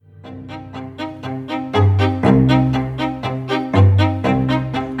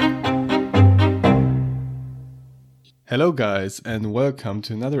Hello, guys, and welcome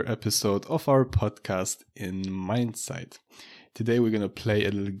to another episode of our podcast in Mindsight. Today, we're going to play a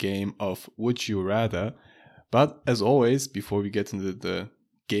little game of Would You Rather. But as always, before we get into the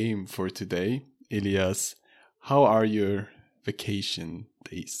game for today, Elias, how are your vacation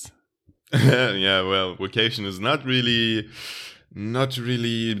days? Yeah, well, vacation is not really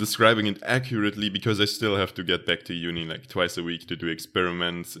describing it accurately because I still have to get back to uni like twice a week to do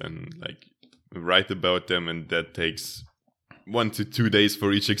experiments and like write about them, and that takes 1 to 2 days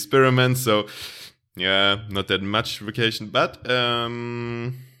for each experiment. So yeah, not that much vacation, but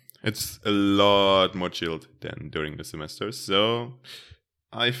it's a lot more chilled than during the semester. So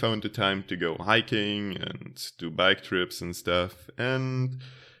I found the time to go hiking and do bike trips and stuff. And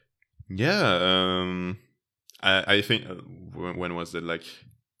yeah, I think when was it, like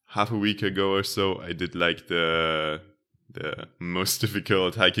half a week ago or so, I did like the most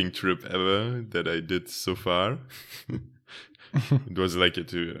difficult hiking trip ever that I did so far. It was like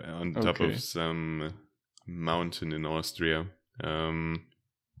on top of some mountain in Austria. Yeah,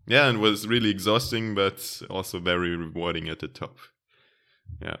 and it was really exhausting, but also very rewarding at the top.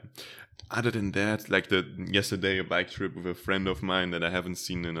 Yeah. Other than that, like yesterday, a bike trip with a friend of mine that I haven't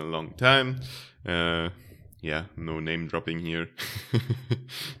seen in a long time. Yeah, no name dropping here.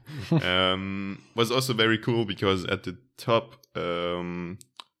 Was also very cool because at the top, or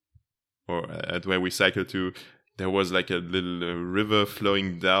at where we cycled to, there was like a little river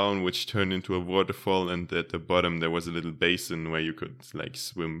flowing down, which turned into a waterfall, and at the bottom there was a little basin where you could like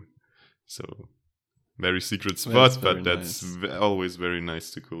swim. So very secret spot, but that's always very nice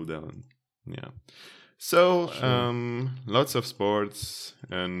to cool down. Yeah. So lots of sports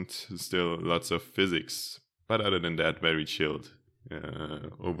and still lots of physics. But other than that, very chilled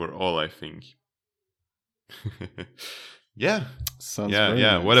overall, I think. Yeah. Sounds yeah.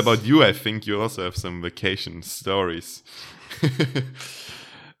 Nice. What about you? I think you also have some vacation stories.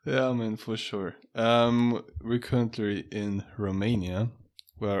 Yeah, man, for sure. We're currently in Romania,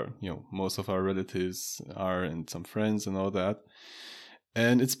 where most of our relatives are and some friends and all that.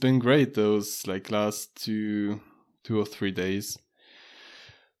 And it's been great those last two or 3 days.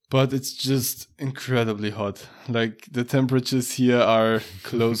 But it's just incredibly hot. Like the temperatures here are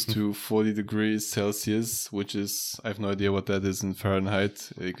close to 40 degrees Celsius, which is, I have no idea what that is in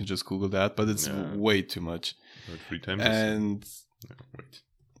Fahrenheit. You can just Google that, but it's way too much. About 3 times. And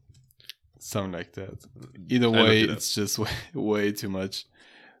something like that. Either way, it's just way too much.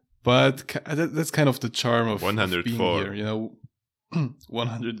 But that's kind of the charm of being here,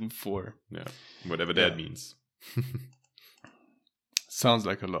 104. Yeah, whatever that means. Sounds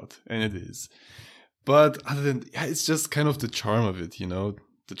like a lot, and it is. But other than, it's just kind of the charm of it,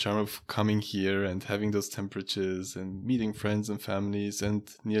 the charm of coming here and having those temperatures and meeting friends and families and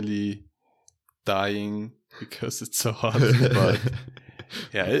nearly dying because it's so hot. But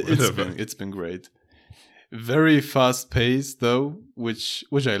yeah, it's been great. Very fast paced though, which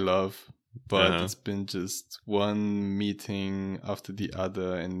I love. But it's been just one meeting after the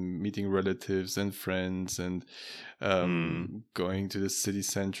other and meeting relatives and friends and going to the city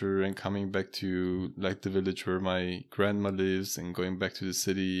center and coming back to like the village where my grandma lives and going back to the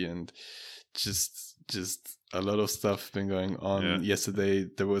city, and just a lot of stuff been going on. Yeah. Yesterday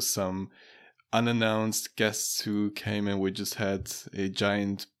there was some unannounced guests who came and we just had a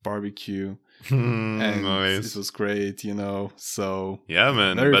giant barbecue. And nice. It was great, so yeah,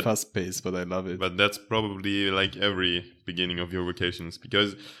 man, very fast paced, but I love it. But that's probably like every beginning of your vacations,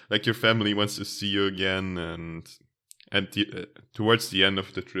 because like your family wants to see you again, and towards the end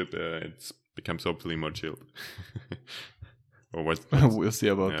of the trip it becomes hopefully more chilled. Or what? We'll see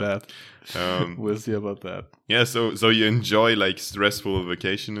about that. We'll see about that. Yeah, so you enjoy like stressful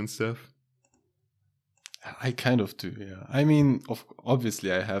vacation and stuff? I kind of do, yeah. I mean,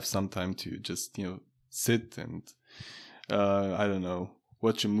 obviously I have some time to just, sit and, I don't know,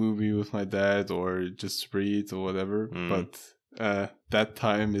 watch a movie with my dad or just read or whatever. But that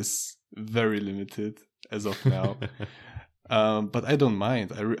time is very limited as of now. But I don't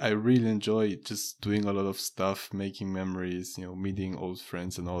mind. I really enjoy just doing a lot of stuff, making memories, meeting old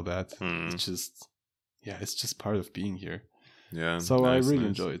friends and all that. It's just, it's just part of being here. Yeah. So nice, I really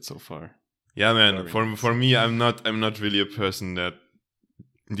enjoy it so far. Yeah, man. For me, I'm not really a person that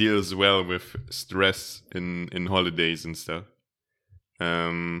deals well with stress in holidays and stuff.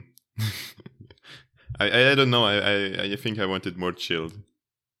 I don't know. I think I wanted more chilled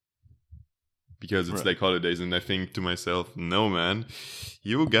because it's like holidays, and I think to myself, no, man,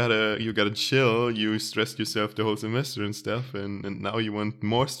 you gotta chill. You stressed yourself the whole semester and stuff, and now you want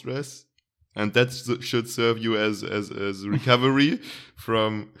more stress. And that should serve you as recovery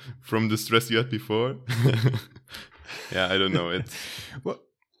from the stress you had before. Yeah, I don't know. It's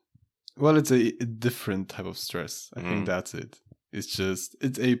well, it's a different type of stress. I think that's it. It's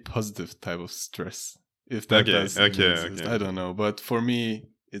a positive type of stress. If that does exist, I don't know. But for me,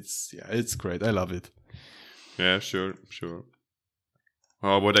 it's great. I love it. Yeah, sure.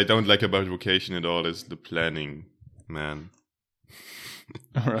 Oh, what I don't like about vocation at all is the planning, man.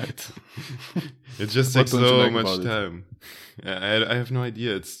 All right. It just takes so much time. I have no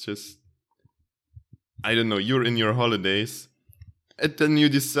idea. It's just, I don't know. You're in your holidays, and then you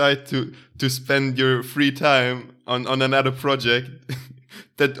decide to spend your free time on another project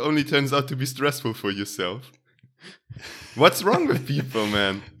that only turns out to be stressful for yourself. What's wrong with people,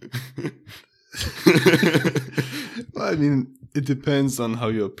 man? Well, I mean, it depends on how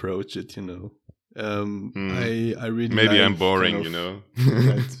you approach it, you know. I really maybe I'm boring, you know.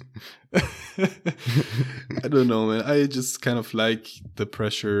 I don't know, man. I just kind of like the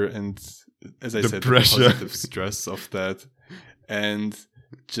pressure and, as I said, the positive stress of that, and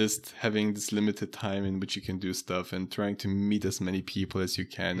just having this limited time in which you can do stuff and trying to meet as many people as you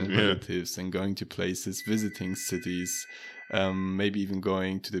can and relatives and going to places, visiting cities, maybe even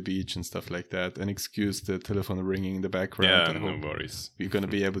going to the beach and stuff like that, and excuse the telephone ringing in the background. Yeah, no worries. We're going to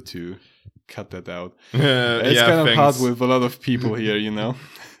be able to cut that out. It's kind of hard with a lot of people here, you know.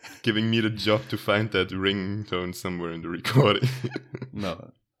 Giving me the job to find that ringtone somewhere in the recording.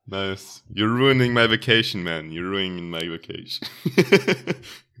 No. Nice. You're ruining my vacation, man. You're ruining my vacation.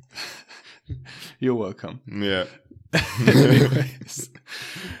 You're welcome. Yeah. Anyways.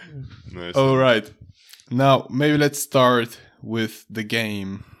 Nice. All right. Now, maybe let's start with the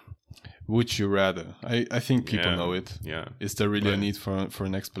game. Would you rather? I think people know it. Yeah. Is there really a need for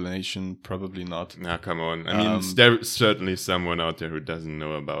an explanation? Probably not. Nah, come on. I mean, there's certainly someone out there who doesn't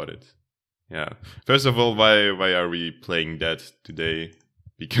know about it. Yeah. First of all, why are we playing that today?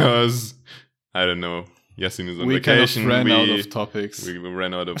 Because, I don't know, Yasin is on vacation. We kind of ran out of topics. We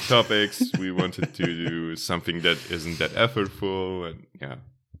ran out of topics. We wanted to do something that isn't that effortful. And yeah.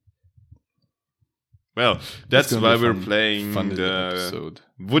 Well, that's why we're playing the episode.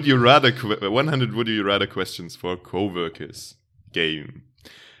 Would you rather 100 would you rather questions for coworkers game.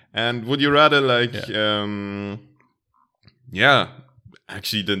 And would you rather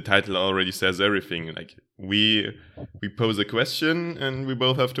actually the title already says everything. Like we pose a question and we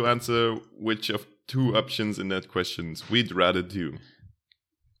both have to answer which of two options in that questions we'd rather do.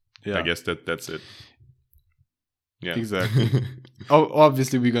 Yeah. I guess that's it. Yeah. Exactly.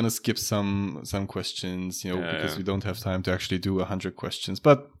 Obviously, we're gonna skip some questions, you know, because we don't have time to actually do 100 questions.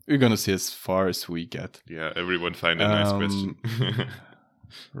 But we're gonna see as far as we get. Yeah, everyone find a nice question.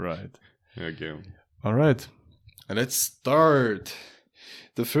 Right. Okay. All right. Let's start.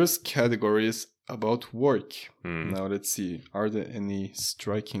 The first category is about work. Now let's see. Are there any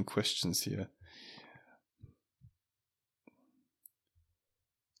striking questions here?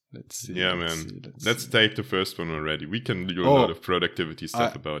 Let's see. Yeah, let's take the first one already. We can do a lot of productivity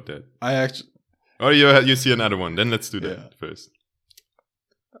stuff about that. Or you see another one. Then let's do that first.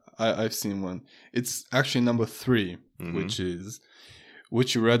 I've seen one. It's actually number 3, which is: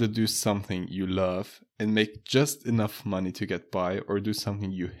 would you rather do something you love and make just enough money to get by, or do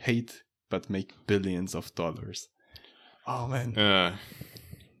something you hate but make billions of dollars? Oh man.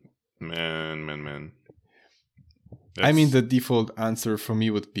 Man. I mean, the default answer for me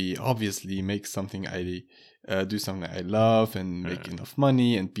would be obviously make something do something I love and make enough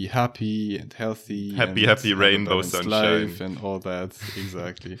money and be happy and healthy. Happy rainbow sunshine life and all that.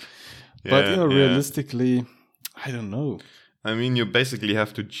 Exactly. But realistically, I don't know. I mean, you basically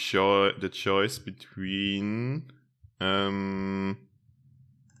have to the choice between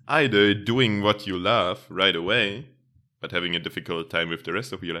either doing what you love right away, but having a difficult time with the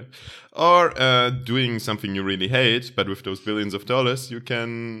rest of your life, or doing something you really hate, but with those billions of dollars, you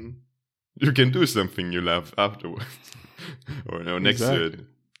can do something you love afterwards, or next to it.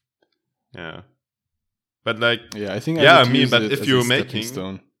 Yeah, but I think I mean, but if you're making,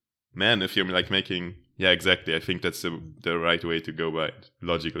 if you're making, exactly. I think that's the right way to go by it.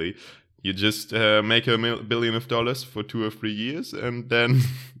 Logically, you just make $1 billion for 2 or 3 years, and then.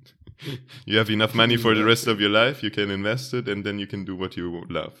 You have enough money for the rest of your life, you can invest it, and then you can do what you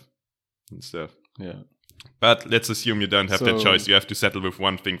love and stuff. Yeah. But let's assume you don't have that choice. You have to settle with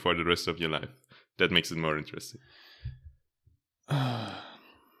one thing for the rest of your life. That makes it more interesting. By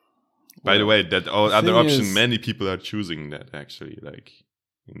the way, that other option, many people are choosing that actually, like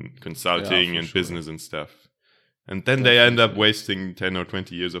in consulting and business and stuff. And then they end up wasting 10 or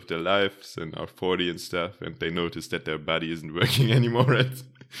 20 years of their lives and are 40 and stuff, and they notice that their body isn't working anymore.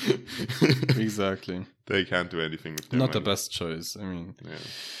 Exactly. They can't do anything with their Not money. the best choice. I mean,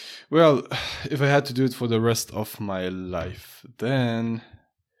 Well, if I had to do it for the rest of my life, then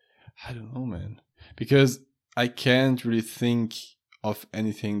I don't know, man. Because I can't really think of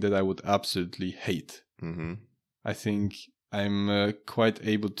anything that I would absolutely hate. Mm-hmm. I think I'm quite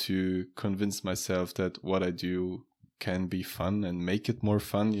able to convince myself that what I do can be fun and make it more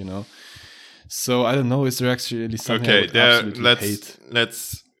fun, you know. So I don't know. Is there actually something I would absolutely hate?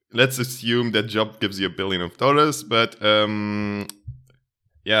 Let's assume that job gives you $1 billion, but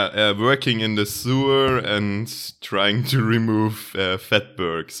working in the sewer and trying to remove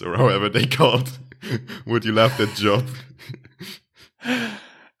fatbergs or however they called. Would you love that job?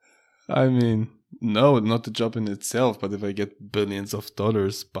 I mean, no, not the job in itself, but if I get billions of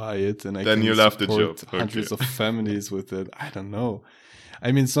dollars by it and I then can you love the support job. hundreds of families with it, I don't know.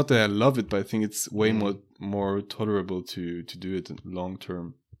 I mean, it's not that I love it, but I think it's way more tolerable to do it long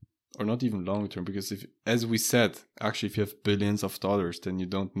term. Or not even long term, because as we said, actually, if you have billions of dollars, then you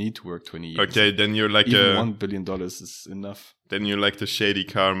don't need to work 20 years. Okay, then you're like even $1 billion is enough. Then you're like the shady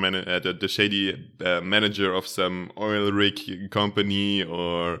the shady manager of some oil rig company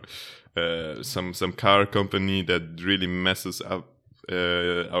or some car company that really messes up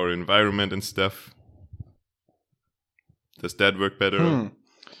our environment and stuff. Does that work better?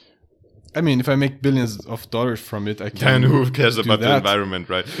 I mean, if I make billions of dollars from it, I can. Then who cares about the environment,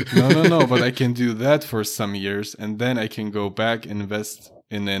 right? No. But I can do that for some years, and then I can go back and invest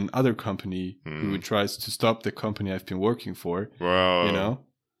in another company who tries to stop the company I've been working for. Wow. You know,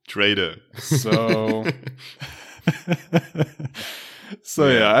 traitor. So,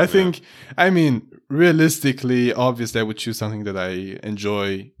 I think. I mean, realistically, obviously, I would choose something that I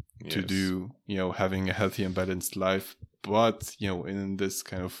enjoy to do. You know, having a healthy and balanced life, but you know, in this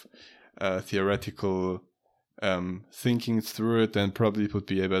kind of theoretical thinking through it, then probably it would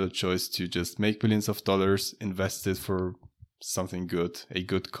be a better choice to just make billions of dollars, invest it for something good, a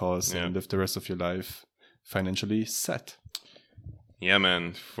good cause, and live the rest of your life financially set. Yeah,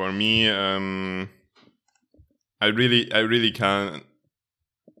 man. For me, I really can't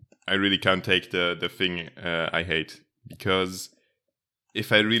take the thing I hate, because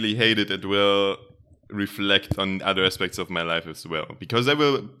if I really hate it, it will reflect on other aspects of my life as well, because I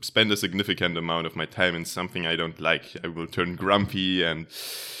will spend a significant amount of my time in something I don't like. I will turn grumpy and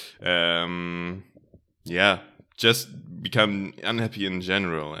just become unhappy in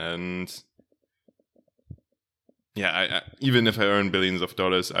general. And I even if I earn billions of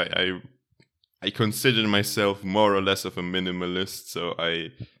dollars, I consider myself more or less of a minimalist, so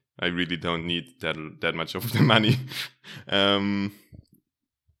I really don't need that much of the money.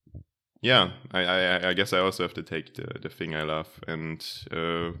 I guess I also have to take the thing I love, and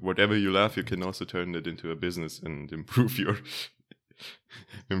whatever you love, you can also turn it into a business and improve your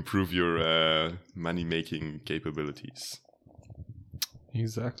money making capabilities.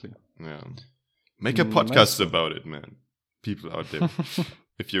 Exactly. Yeah. Make a podcast about it, man. People out there,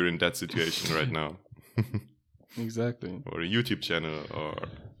 if you're in that situation right now. Exactly. Or a YouTube channel, or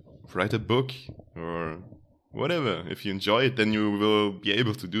write a book, or whatever. If you enjoy it, then you will be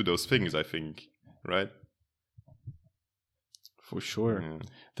able to do those things, I think. Right? For sure. Yeah.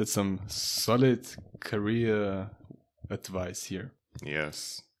 That's some solid career advice here.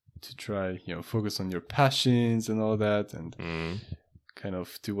 Yes. To try, focus on your passions and all that, and kind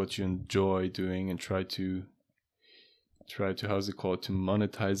of do what you enjoy doing, and try to how's it called, to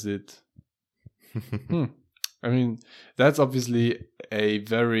monetize it. I mean, that's obviously a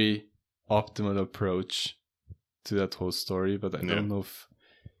very optimal approach to that whole story, but I don't know if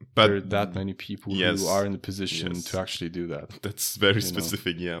there are that many people who are in the position to actually do that. That's very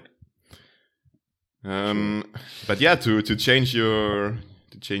specific, yeah. But yeah, to change your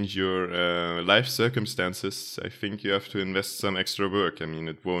life circumstances, I think you have to invest some extra work. I mean,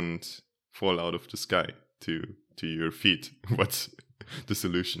 it won't fall out of the sky to your feet. What's the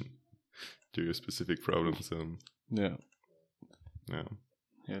solution to your specific problems? Yeah.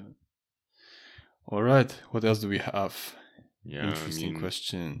 All right. What else do we have? Yeah, interesting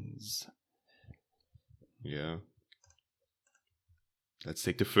questions. Yeah. Let's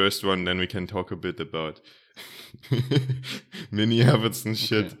take the first one, then we can talk a bit about mini habits and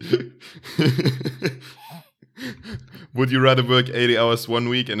shit. Okay. Would you rather work 80 hours one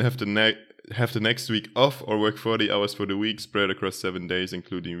week and have the next week off, or work 40 hours for the week spread across 7 days,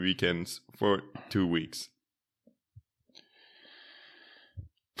 including weekends, for 2 weeks?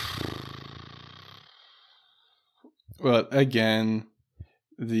 Well, again,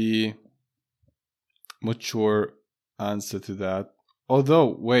 the mature answer to that.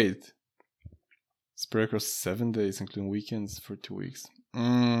 Although, wait, spread across 7 days, including weekends, for 2 weeks.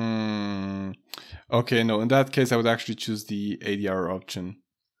 Okay, no, in that case, I would actually choose the 80-hour option.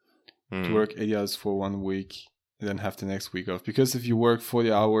 to work 80 hours for 1 week and then have the next week off. Because if you work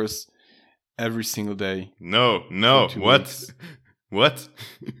 40 hours every single day. No, for 2 what? weeks- What?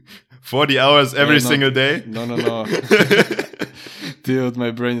 40 hours every no. single day? No. Dude,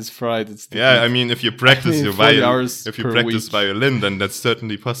 my brain is fried. It's the Yeah, heat. I mean, if you practice your 40 violin, hours if you per practice week. violin, then that's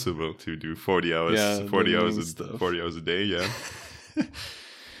certainly possible to do 40 hours, Yeah, 40 the hours, main stuff. 40 hours a day. Yeah,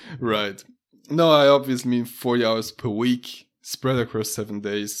 Right. No, I obviously mean 40 hours per week, spread across 7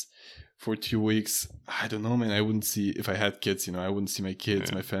 days for 2 weeks. I don't know, man. I wouldn't see, if I had kids, I wouldn't see my kids,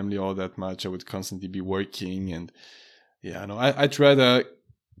 Yeah. my family all that much. I would constantly be working. And yeah, no, I'd rather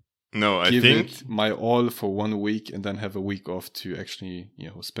no, I give think it my all for 1 week and then have a week off to actually,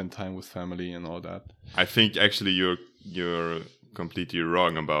 spend time with family and all that. actually you're completely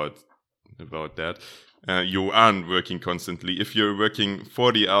wrong about that. You aren't working constantly. If you're working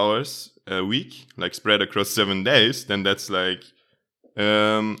 40 hours a week, like spread across 7 days, then that's like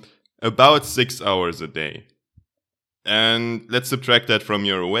about 6 hours a day. And let's subtract that from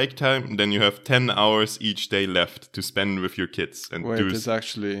your awake time. Then you have 10 hours each day left to spend with your kids and Wait, it's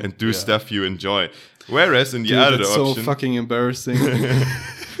actually... yeah. stuff you enjoy. Whereas in the Dude, other that's option, so fucking embarrassing. Whereas,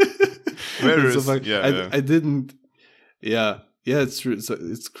 It's so fuck- yeah. I didn't... Yeah, it's true.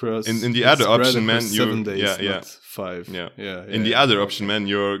 It's cross. In the it's other spread option, man, across you 7 days, yeah. not 5. Yeah. In the other option, man,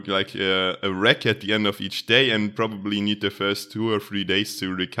 you're like a wreck at the end of each day and probably need the first 2 or 3 days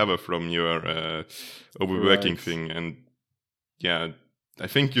to recover from your overworking Right. thing. And yeah, I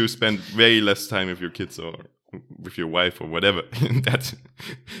think you spend way less time with your kids or with your wife or whatever in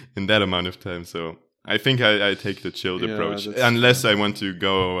that amount of time. So I think I take the chilled Yeah, approach, that's unless I want to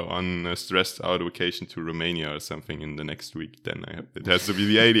go on a stressed out vacation to Romania or something in the next week. Then it has to be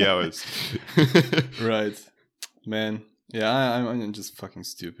the 80 hours. Right. Man. Yeah, I'm just fucking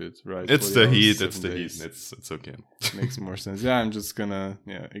stupid, right? It's 40 the hours, heat. 7 It's the days. heat. It's okay. Makes more sense. Yeah, I'm just gonna...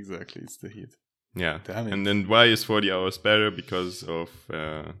 Yeah, exactly. It's the heat. Yeah. Damn it. And then why is 40 hours better? Because of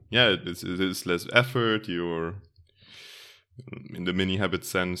it's less effort. You're in the mini habit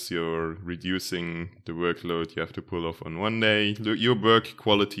sense. You're reducing the workload you have to pull off on one day. Your work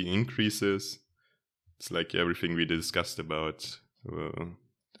quality increases. It's like everything we discussed about.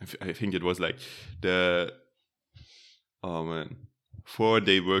 I think it was like the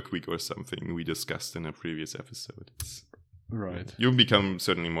 4-day work week or something we discussed in a previous episode. Right. You become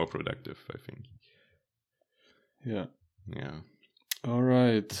certainly more productive, I think. Yeah. Yeah. All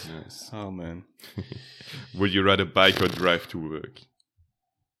right. Nice. Oh, man. Would you rather bike or drive to work?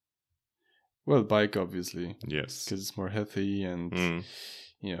 Well, bike, obviously, Yes. because it's more healthy and, Mm.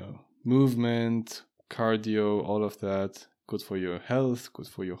 movement, cardio, all of that. Good for your health, good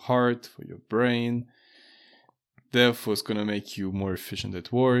for your heart, for your brain. Therefore, it's going to make you more efficient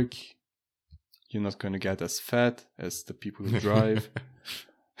at work. You're not going to get as fat as the people who drive.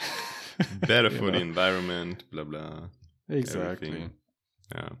 Better You for the know. environment, blah blah. Exactly. Everything.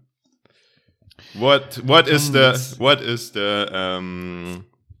 Yeah. What is the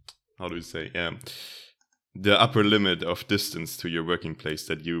how do you say the upper limit of distance to your working place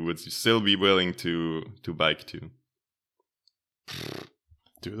that you would still be willing to bike to?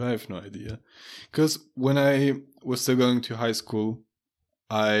 Dude, I have no idea. Because when I was still going to high school,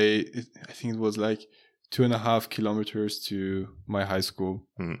 I think it was like 2.5 kilometers to my high school.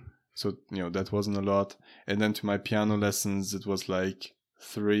 Mm. So, that wasn't a lot. And then to my piano lessons, it was like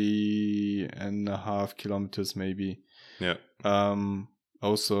 3.5 kilometers maybe. Yeah.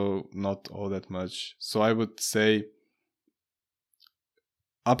 Also not all that much. So I would say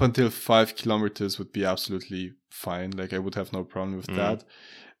up until 5 kilometers would be absolutely fine. Like I would have no problem with that.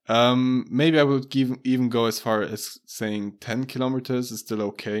 Maybe I would even go as far as saying 10 kilometers is still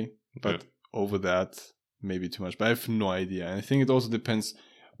okay. But over that, maybe too much. But I have no idea. And I think it also depends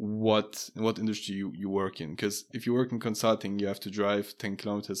what industry you work in. Because if you work in consulting, you have to drive 10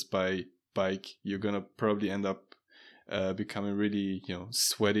 kilometers by bike. You're going to probably end up becoming really,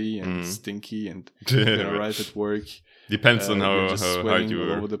 sweaty and stinky, and you're going to arrive at work. Depends on you're how just hard sweating you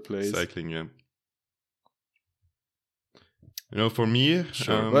all are over the place. cycling, yeah. For me,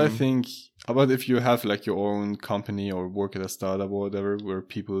 Sure. But I think about if you have like your own company or work at a startup or whatever, where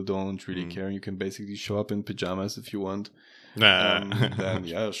people don't really care, you can basically show up in pajamas if you want. Then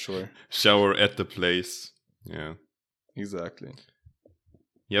yeah, sure. Shower at the place. Yeah. Exactly.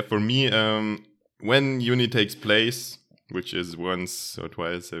 Yeah, for me, when uni takes place, which is once or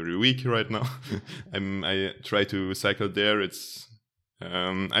twice every week right now, I try to cycle there. It's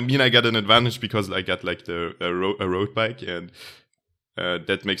I got an advantage because I got like a road bike, and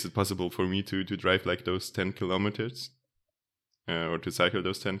that makes it possible for me to drive like those 10 kilometers. or to cycle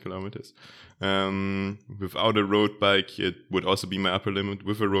those 10 kilometers. Without a road bike, it would also be my upper limit.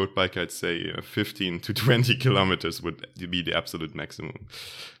 With a road bike, I'd say 15 to 20 kilometers would be the absolute maximum,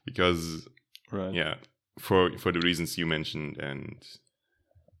 because for the reasons you mentioned, and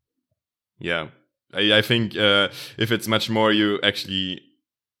I think if it's much more, you actually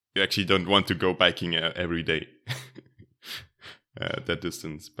don't want to go biking every day at that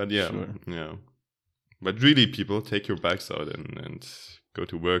distance. But but really, people, take your bikes out and go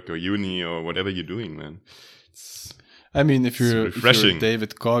to work or uni or whatever you're doing, man. I mean, if you're refreshing.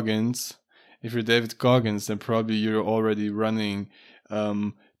 David Goggins, then probably you're already running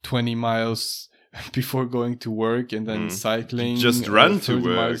 20 miles before going to work, and then cycling just run 30 to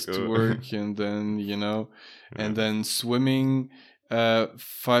work, miles to work, and then and then swimming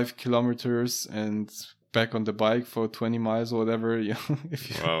 5 kilometers and back on the bike for 20 miles or whatever.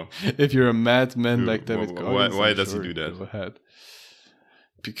 If you're a madman like David Goggins, why does he do that? Go ahead.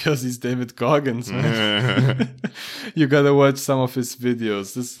 Because he's David Goggins, man. You gotta watch some of his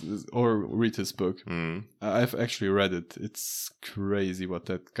videos, or read his book. I've actually read it. It's crazy what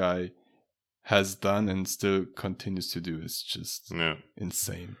that guy has done and still continues to do. It's just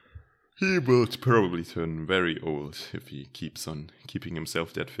insane. He will probably turn very old if he keeps on keeping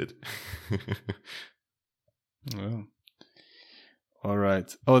himself that fit. Well, all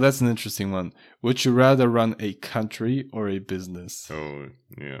right. Oh, that's an interesting one. Would you rather run a country or a business? Oh,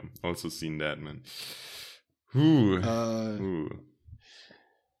 yeah. Also seen that, man. Ooh.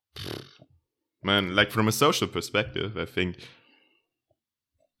 Man, like from a social perspective, I think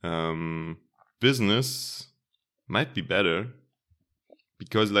business might be better,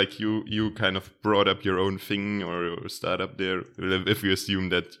 because like you kind of brought up your own thing or startup there, if you assume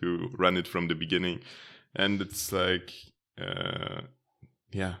that you run it from the beginning. And it's like,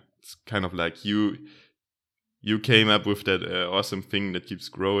 it's kind of like you came up with that awesome thing that keeps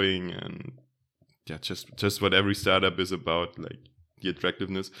growing, and just what every startup is about, like the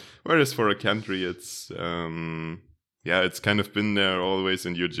attractiveness. Whereas for a country, it's it's kind of been there always,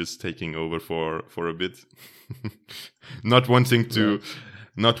 and you're just taking over for a bit, not wanting to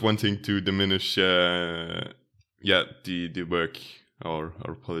diminish the work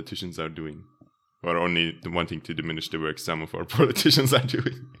our politicians are doing. Or only wanting to diminish the work some of our politicians are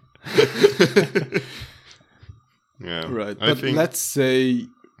doing. Right. But let's say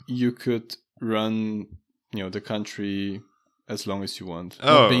you could run, the country as long as you want.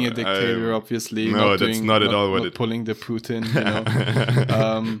 Not being a dictator, obviously. No, that's not at all what it... Pulling the Putin,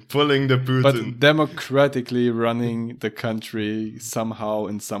 pulling the Putin. But democratically running the country somehow,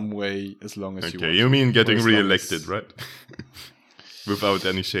 in some way, as long as you want. Okay, you mean getting re-elected, right? Without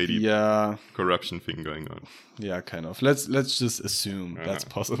any shady corruption thing going on. Yeah, kind of. Let's just assume that's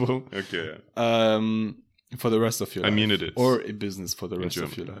possible. Okay. For the rest of your life. I mean, it is. Or a business for the rest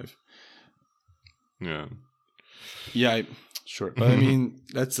of your life. Yeah. Yeah, sure. But I mean,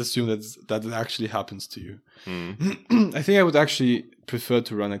 let's assume that it actually happens to you. I think I would actually prefer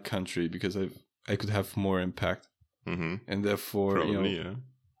to run a country, because I could have more impact. And therefore, probably,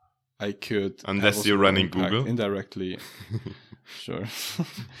 I could... Unless you're running Google. Indirectly. Sure.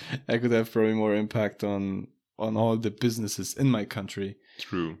 I could have probably more impact on all the businesses in my country.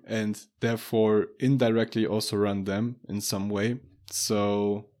 True. And therefore indirectly also run them in some way.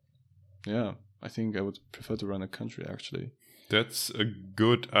 So, I think I would prefer to run a country, actually. That's a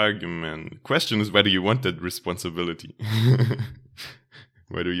good argument. Question is whether you want that responsibility.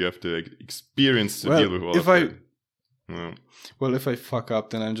 Whether you have the experience to deal with all of that. Well, if I fuck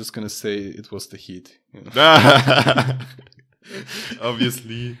up, then I'm just going to say it was the heat.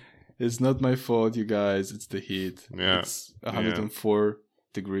 Obviously. It's not my fault, you guys. It's the heat. Yeah. It's 104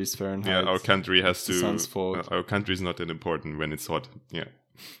 degrees Fahrenheit. Yeah, our country has to... The sun's fault. Our country is not that important when it's hot. Yeah.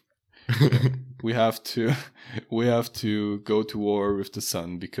 We have to go to war with the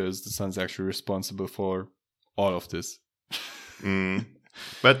sun, because the sun's actually responsible for all of this.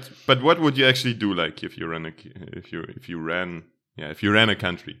 But what would you actually do, like if you ran a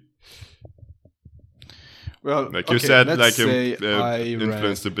country? Well, like you said, like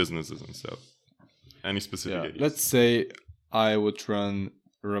influence the businesses and stuff. Any specific ideas? Let's say I would run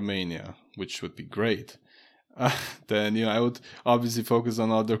Romania, which would be great. Then I would obviously focus on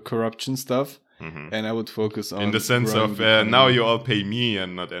all the corruption stuff, and I would focus on... In the sense of, now you all pay me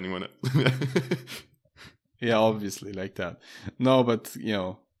and not anyone else. Yeah, obviously, like that. No, but,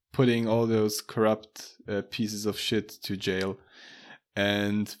 putting all those corrupt pieces of shit to jail,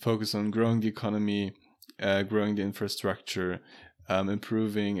 and focus on growing the economy, growing the infrastructure,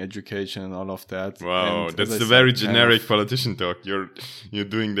 improving education and all of that. Wow, and that's the very generic politician talk you're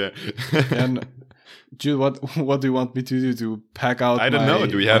doing there. Jude, what do you want me to do? To pack out? I don't know.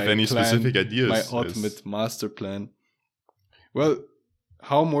 Do we have any plan, specific ideas? My ultimate master plan. Well,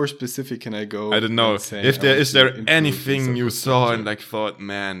 how more specific can I go? I don't know. Is there anything you saw and like thought,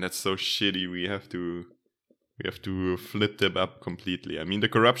 man, that's so shitty. We have to flip them up completely. I mean, the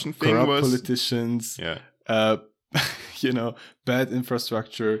corruption thing was politicians. Yeah. Bad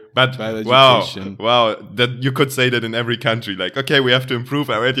infrastructure, but bad education. Wow, that you could say that in every country. Like, okay, we have to improve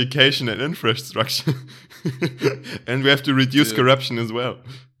our education and infrastructure, and we have to reduce corruption as well.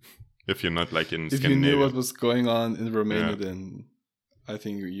 If you're not like in Scandinavia. If you knew what was going on in Romania, then I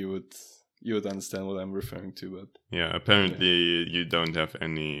think you would understand what I'm referring to. But yeah, apparently you don't have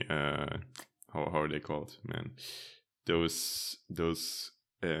any how are they called, man? Those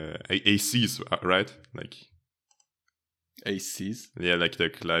ACs, right? Like ACs? Yeah, like the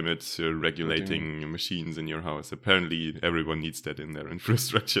climate regulating machines in your house. Apparently everyone needs that in their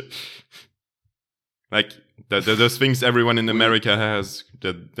infrastructure. Like those things everyone in America has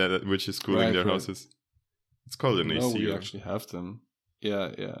that which is cooling their houses. It's called an AC. No, we actually have them.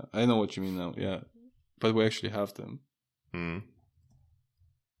 Yeah. I know what you mean now. Yeah, but we actually have them.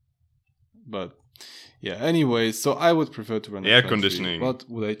 But yeah. Anyway, so I would prefer to run air conditioning. What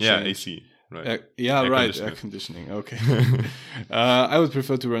would I change? Yeah, AC. Right. Air conditioning. Okay. I would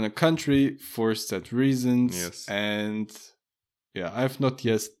prefer to run a country for set reasons. Yes. And yeah, I've not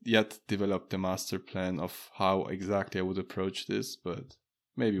yet developed a master plan of how exactly I would approach this, but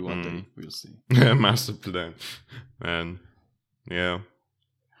maybe one day we'll see. Master plan, man. Yeah.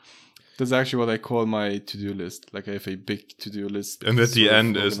 That's actually what I call my to-do list. Like I have a big to-do list. And at the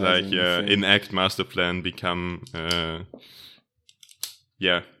end is like, enact master plan, become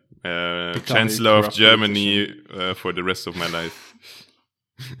Chancellor of Germany for the rest of my life.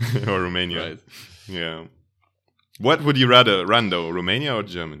 Or Romania. Right. Yeah. What would you rather run though, Romania or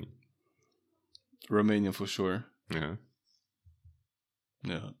Germany? Romania for sure. Yeah.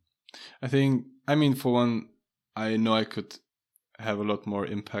 Yeah. For one, I know I could have a lot more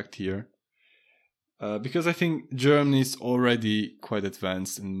impact here. Because I think Germany is already quite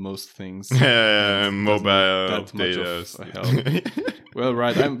advanced in most things. Mobile that much data. Of a help. Well,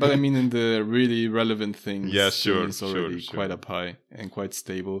 right. But in the really relevant things, it's already quite up high and quite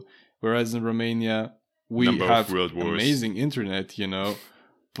stable. Whereas in Romania, we have amazing internet,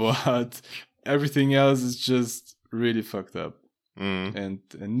 but everything else is just really fucked up and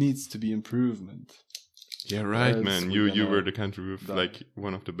needs to be improvement. Yeah, right, man. You were the country with like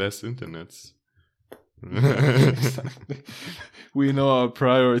one of the best internets. Exactly. We know our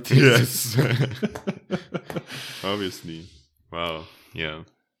priorities. Yes. Obviously. Wow. Yeah.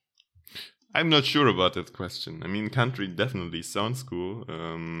 I'm not sure about that question. I mean, country definitely sounds cool.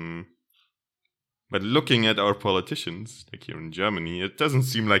 But looking at our politicians, like here in Germany, it doesn't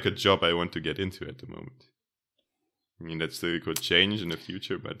seem like a job I want to get into at the moment. I mean, that still could change in the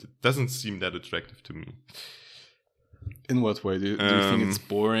future, but it doesn't seem that attractive to me. In what way? Do you think it's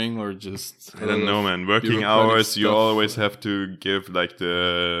boring or just... I don't know, man. Working hours, you always have to give like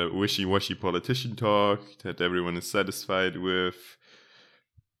the wishy-washy politician talk that everyone is satisfied with.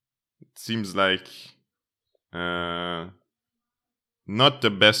 It seems like not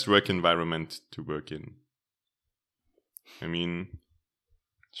the best work environment to work in. I mean...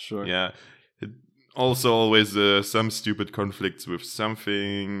 Sure. Yeah. Also always some stupid conflicts with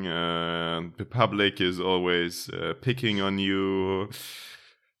something. The public is always picking on you.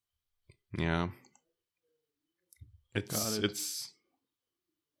 Yeah. It's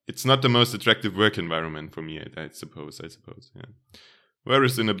not the most attractive work environment for me, I suppose. Yeah.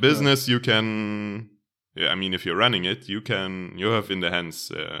 Whereas in a business you can, if you're running it, you have it in the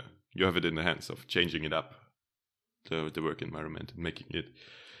hands of changing it up, the work environment, and making it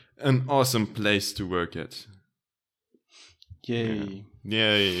an awesome place to work at. Yay.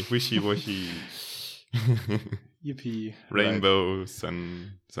 Yeah. Yay. Wishy-washy. Yippee. Rainbow, right.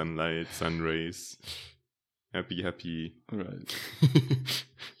 Sunlight, sun rays. Happy. Right.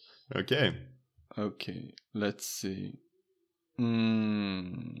 Okay. Let's see. Do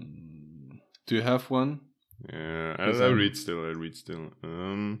you have one? Yeah, I read still.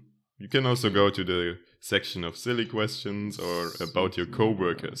 You can also go to the section of silly questions or about your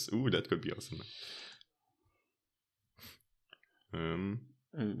co-workers. Ooh, that could be awesome.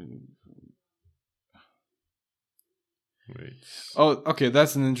 Wait. Oh, okay,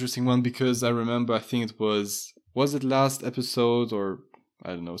 that's an interesting one because I remember, I think it was it last episode or I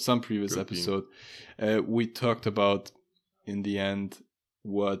don't know, some previous episode, we talked about in the end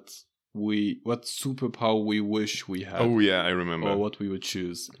what superpower we wish we had. Oh yeah, I remember. Or what we would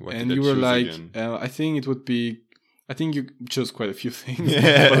choose. And you were like, I think it would be I think you chose quite a few things,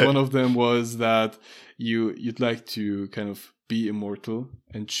 Yeah. but one of them was that you'd like to kind of be immortal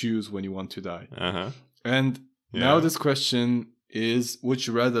and choose when you want to die. Uh-huh. And now this question is: would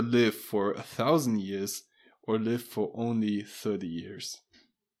you rather live for 1,000 years or live for only 30 years?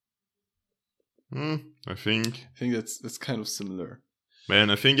 I think that's kind of similar. Man,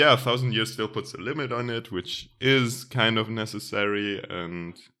 I think 1,000 years still puts a limit on it, which is kind of necessary.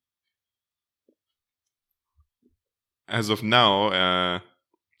 And as of now,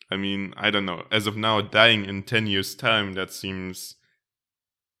 I mean, I don't know. As of now, dying in 10 years' time, that seems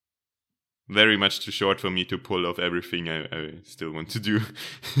very much too short for me to pull off everything I still want to do.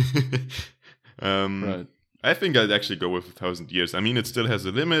 Right. I think I'd actually go with 1,000 years. I mean, it still has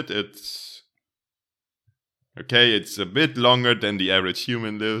a limit. It's okay. It's a bit longer than the average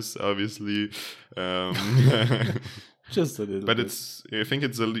human lives, obviously. Just a little. But bit. I think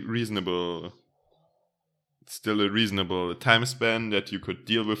it's a reasonable. It's still a reasonable time span that you could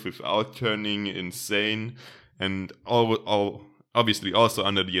deal with without turning insane, and all obviously also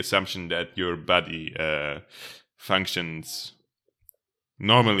under the assumption that your body functions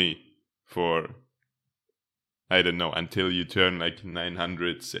normally for, I don't know, until you turn like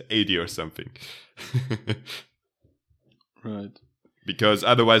 980 or something. Right. Because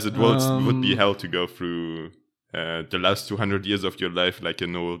otherwise it would be hell to go through the last 200 years of your life like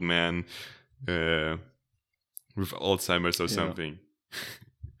an old man with Alzheimer's or something.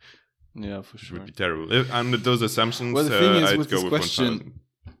 Yeah, for sure. It would be terrible. Under those assumptions, well, the thing is, I'd with go this with question, 1,000.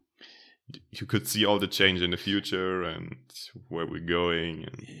 You could see all the change in the future and where we're going.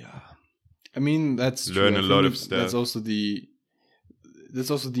 And yeah, I mean that's learn true. a lot of stuff. That's also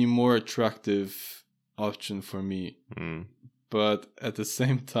the more attractive option for me. But at the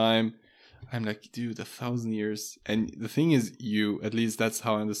same time, I'm like, dude, 1,000 years. And the thing is, at least that's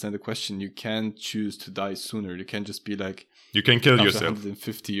how I understand the question. You can choose to die sooner. You can't just be like, you can kill after yourself.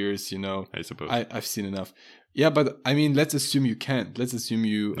 150 years, I suppose. I've seen enough. Yeah, but I mean, let's assume you can't. Let's assume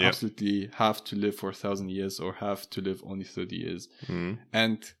you absolutely have to live for 1,000 years or have to live only 30 years.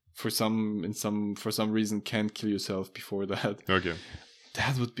 And for some reason can't kill yourself before that. Okay.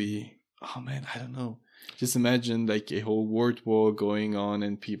 That would be, oh man, I don't know. Just imagine like a whole world war going on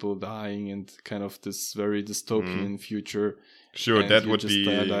and people dying and kind of this very dystopian future. Sure, that would be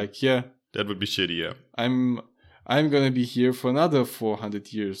that would be shitty. Yeah, I'm gonna be here for another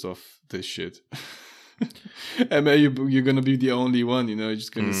 400 years of this shit. And maybe you're gonna be the only one. You're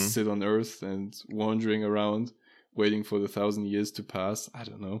just gonna sit on Earth and wandering around, waiting for the 1,000 years to pass. I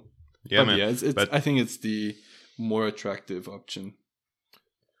don't know. Yeah, but man. Yeah, I think it's the more attractive option.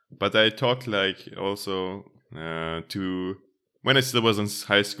 But I talked like also to, when I still was in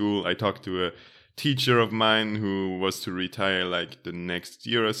high school, I talked to a teacher of mine who was to retire like the next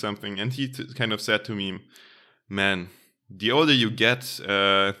year or something. And he kind of said to me, man, the older you get,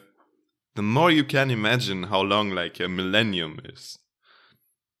 the more you can imagine how long like a millennium is.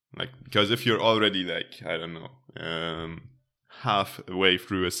 Like, because if you're already like, I don't know, halfway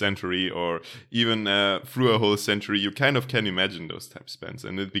through a century or even through a whole century, you kind of can imagine those time spans,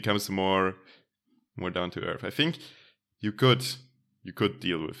 and it becomes more down to earth. I think you could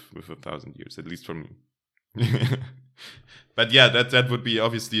deal with 1,000 years, at least for me. But yeah, that would be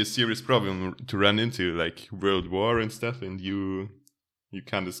obviously a serious problem to run into, like world war and stuff, and you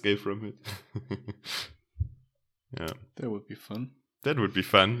can't escape from it. Yeah, that would be fun. That would be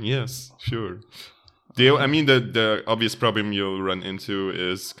fun. Yes, sure. The obvious problem you'll run into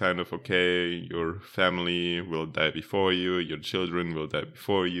is kind of, okay, your family will die before you, your children will die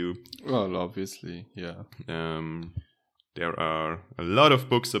before you. Well, obviously, yeah. There are a lot of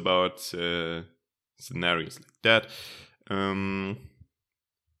books about scenarios like that.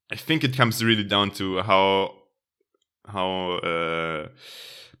 I think it comes really down to how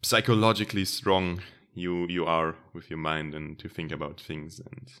psychologically strong you are with your mind and to think about things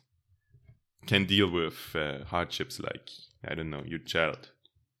and can deal with hardships like, I don't know, your child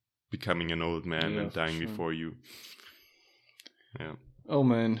becoming an old man and dying before you. Yeah. Oh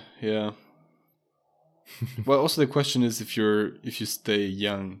man, yeah. Well, also the question is if you stay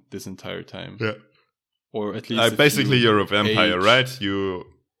young this entire time. Yeah. Or at least basically you're a vampire, right? You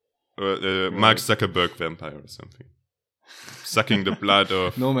Mark Zuckerberg vampire or something. Sucking the blood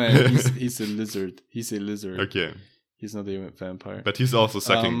of... No man, he's a lizard. He's a lizard. Okay. He's not a vampire. But he's also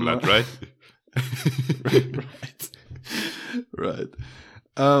sucking blood, right? Right.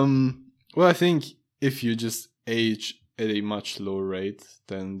 Well, I think if you just age at a much lower rate,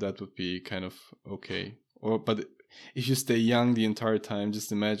 then that would be kind of okay. But if you stay young the entire time,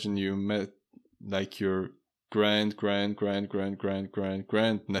 just imagine you met like your grand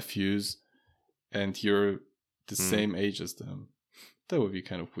nephews, and you're the same age as them. That would be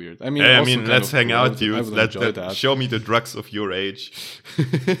kind of weird. I mean, let's hang cool. out, dudes. Enjoy that. Show me the drugs of your age.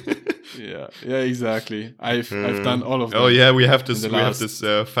 yeah, exactly. I've done all of them. Oh yeah, we have this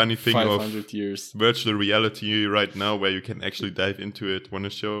funny thing 500 of years. virtual reality right now, where you can actually dive into it. Want to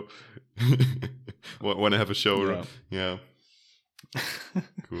show? Want to have a show? Yeah.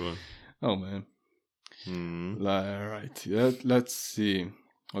 Cool. Oh man. Right. Let's see.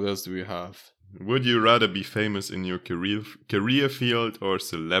 What else do we have? Would you rather be famous in your career field or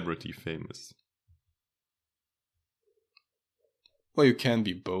celebrity famous? Well, you can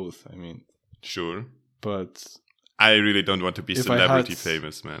be both. I mean, sure, but I really don't want to be celebrity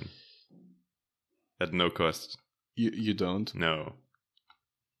famous, man. At no cost. You don't? No.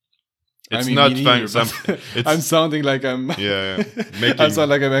 It's not fun. I'm sounding like I'm. Yeah. I sound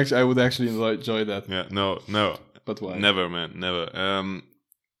like I would actually enjoy that. Yeah. No. But why? Never, man. Never.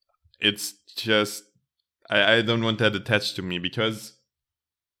 It's just I don't want that attached to me because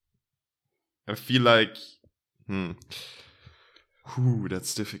I feel like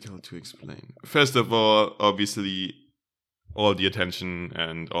that's difficult to explain. First of all, obviously, all the attention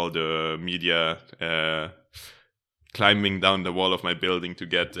and all the media climbing down the wall of my building to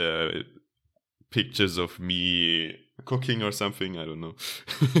get pictures of me cooking or something. I don't know.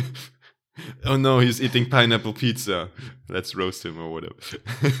 Oh no, he's eating pineapple pizza. Let's roast him or whatever.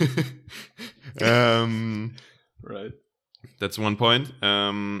 Right. That's one point.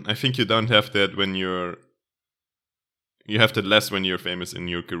 I think you don't have that when you have that less when you're famous in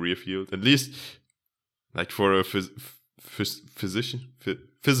your career field. At least, like for a physicist.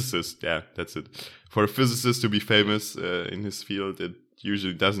 Yeah, that's it. For a physicist to be famous in his field, it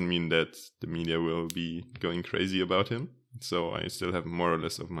usually doesn't mean that the media will be going crazy about him. So I still have more or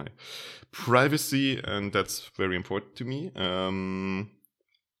less of my privacy, and that's very important to me.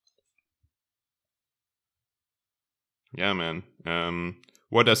 Yeah, man.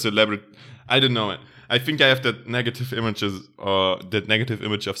 What are celebrity? I don't know. I think I have that negative image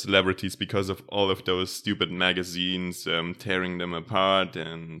of celebrities because of all of those stupid magazines tearing them apart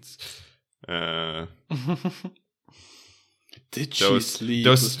and. Did she sleep?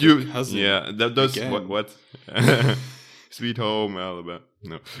 Those stupid cousin? Yeah, those again? What? Sweet Home Alabama.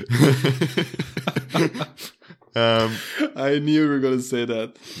 No. I knew you were gonna say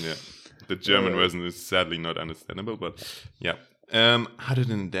that. Yeah, the German version is sadly not understandable, but yeah. Other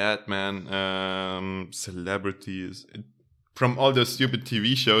than that, man, celebrities from all those stupid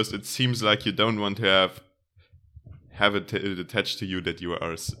TV shows, it seems like you don't want to have it attached to you that you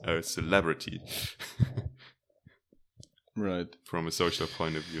are a celebrity. Right. From a social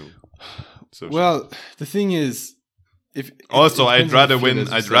point of view. Well, the thing is, I'd rather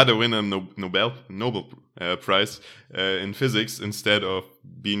win a Nobel Prize in physics instead of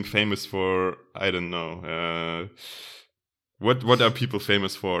being famous for, I don't know, what are people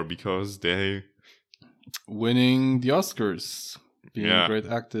famous for? Because they winning the Oscars, being great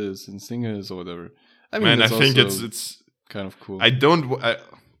actors and singers or whatever. I mean, man, I think it's kind of cool.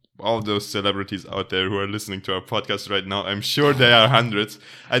 All those celebrities out there who are listening to our podcast right now, I'm sure there are hundreds.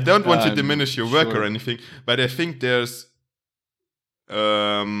 I don't want to diminish your work or anything, but I think there's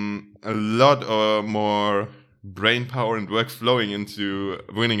a lot more brain power and work flowing into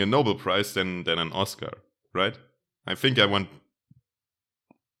winning a Nobel Prize than an Oscar, right? I think I want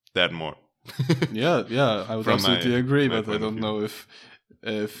that more. yeah, I would absolutely agree, but I don't know if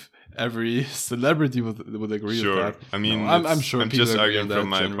every celebrity would agree with that. I mean, I'm sure I'm people just agree arguing on that from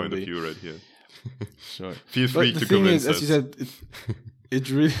my generally. point of view right here. Sure. Feel free to convince us. As you said,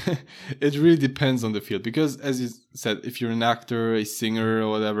 it really depends on the field, because as you said, if you're an actor, a singer, or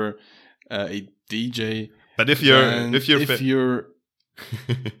whatever, a DJ. But if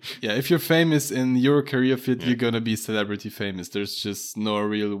you're famous in your career field, you're gonna be celebrity famous. There's just no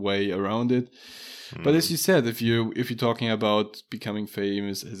real way around it. But as you said, if you're talking about becoming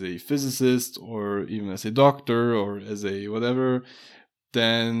famous as a physicist or even as a doctor or as a whatever,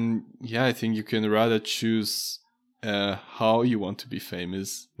 then I think you can rather choose how you want to be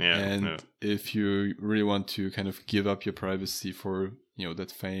famous. If you really want to kind of give up your privacy for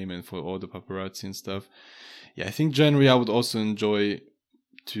that fame and for all the paparazzi and stuff, I think generally I would also enjoy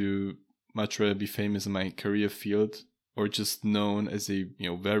to much rather be famous in my career field, or just known as a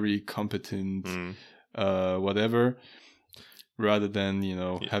very competent whatever, rather than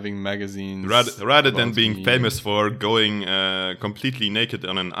having magazines. Rather than being famous for going completely naked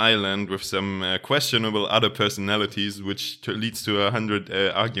on an island with some questionable other personalities, which leads to 100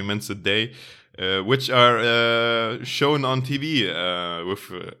 arguments a day, which are shown on TV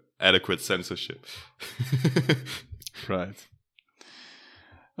with adequate censorship. Right.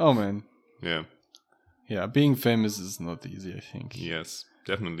 Oh man. Yeah. yeah, being famous is not easy, I think. Yes,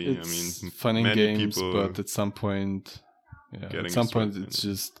 definitely. It's I mean, fun and many games, people but at some point, getting it swept in.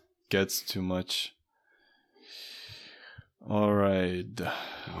 just gets too much. All right.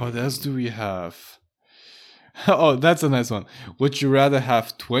 What else do we have? Oh, that's a nice one. Would you rather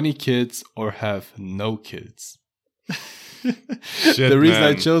have 20 kids or have no kids? Shit, the reason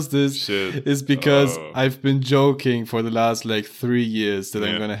I man. chose this Shit. is because Oh. I've been joking for the last like 3 years that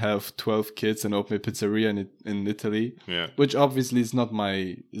I'm Yeah. gonna have 12 kids and open a pizzeria in Italy, Yeah. which obviously is not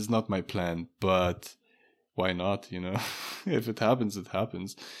my plan, but why not? You know, if it happens, it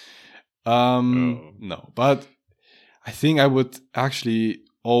happens. No, but I think I would actually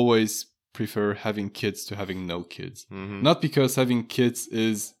always prefer having kids to having no kids. Mhm. Not because having kids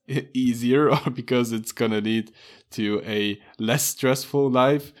is easier or because it's gonna lead to a less stressful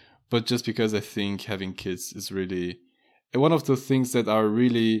life, but just because I think having kids is really one of those things that are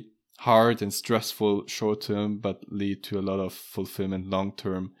really hard and stressful short term, but lead to a lot of fulfillment long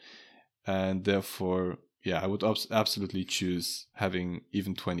term. And therefore, yeah, I would absolutely choose having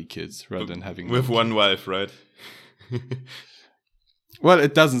even 20 kids rather than having with no one kids. wife, right? Well,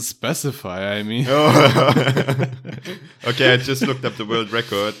 it doesn't specify. I mean, Oh. Okay, I just looked up the world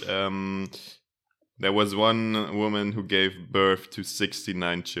record. There was one woman who gave birth to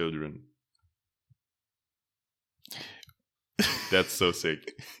 69 children. That's so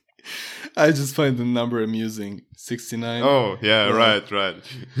sick. I just find the number amusing. 69. Oh, yeah, Wow. right.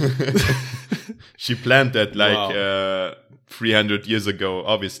 She planned that like Wow. 300 years ago,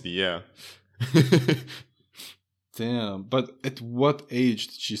 obviously, yeah. Damn. But at what age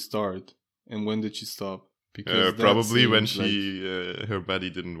did she start? And when did she stop? Because that Probably when seems like- she her body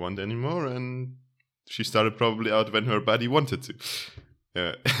didn't want anymore, and she started probably out when her body wanted to.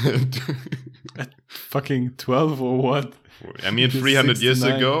 At fucking 12 or what? I mean, Because 300 years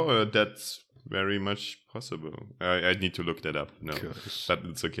 69. ago, that's very much possible. I need to look that up. No, Gosh. but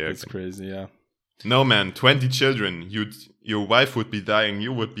it's okay. That's crazy, yeah. No, man, 20 children. Your wife would be dying.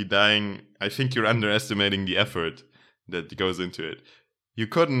 You would be dying. I think you're underestimating the effort that goes into it. You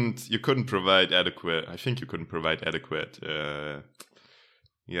couldn't provide adequate. I think you couldn't provide adequate.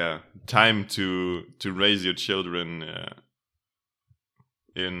 Time to raise your children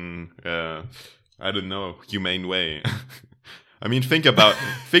in I don't know, humane way. I mean, think about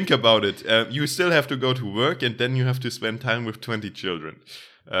it. You still have to go to work, and then you have to spend time with 20 children.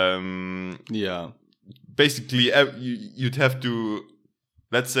 Yeah. Basically, you'd have to,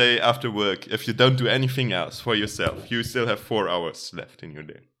 let's say, after work, if you don't do anything else for yourself, you still have 4 hours left in your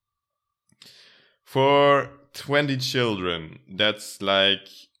day. For 20 children, that's like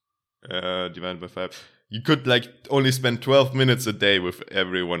divided by 5. You could like only spend 12 minutes a day with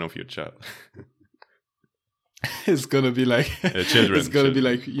every one of your child. It's gonna be like children. It's gonna be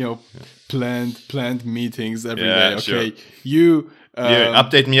like, you know, planned meetings every day. Okay, sure. you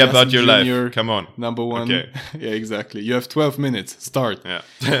update me about your Junior, life. Come on. Number one. Okay. Yeah, exactly. You have 12 minutes. Start. Yeah.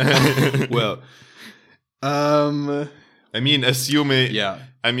 Well, I mean, assuming. yeah.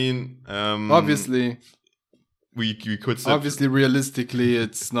 I mean, Obviously, we could say obviously, realistically,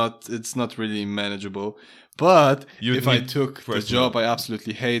 it's not really manageable. But You if I need took the personal- job I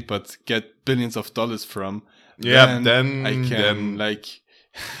absolutely hate, but get billions of dollars from, Yeah, then I can then- like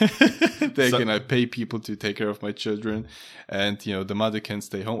So- I pay people to take care of my children, and you know the mother can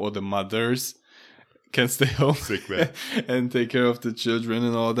stay home, or the mothers can stay home Sick, man. and take care of the children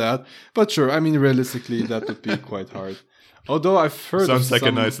and all that. But sure, I mean realistically that would be quite hard. Although I've heard sounds of like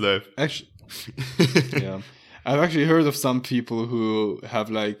a nice life. actually, yeah, I've actually heard of some people who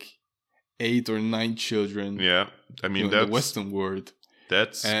have like 8 or 9 children. Yeah, I You mean know, in the that's Western world,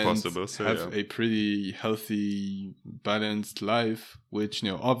 that's and possible. So have yeah. a pretty healthy, balanced life, which you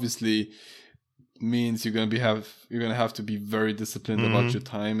know obviously means you're gonna have to be very disciplined about Mhm. your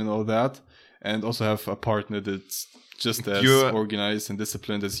time and all that, and also have a partner that's just as You're- organized and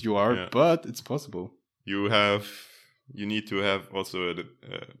disciplined as you are. Yeah. But it's possible. You need to have also a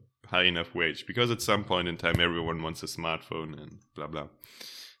high enough wage, because at some point in time everyone wants a smartphone and blah blah.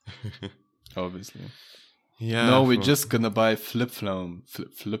 Obviously. Yeah. No, we're just gonna buy flip phones,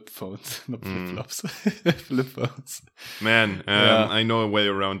 not flip flops, flip phones. Man, Yeah. I know a way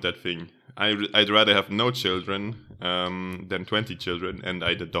around that thing. I'd rather have no children than 20 children, and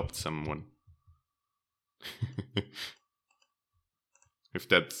I'd adopt someone. If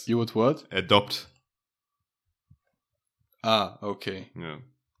that's You would what? adopt, Ah, okay. yeah.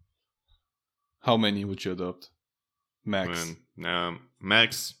 How many would you adopt? Max.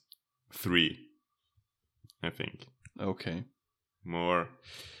 Max 3, I think. Okay. More.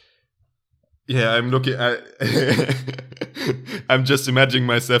 Yeah, I'm looking. I'm just imagining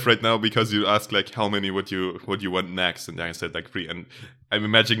myself right now because you asked like how many would you want next, and I said like 3, and I'm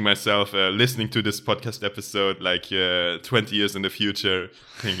imagining myself listening to this podcast episode like 20 years in the future,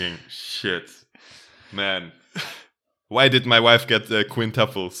 thinking, shit, man, why did my wife get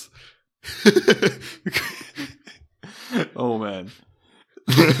quintuples? Oh man.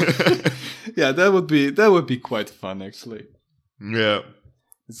 Yeah, that would be quite fun actually. Yeah.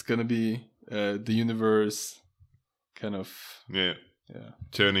 It's gonna be the universe kind of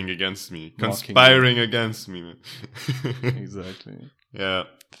turning against me, mocking conspiring against me. Exactly. Yeah.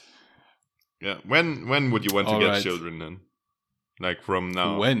 When would you want to get children then? Like from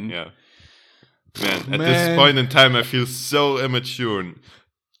now? When? Yeah. Man, at this point in time, I feel so immature,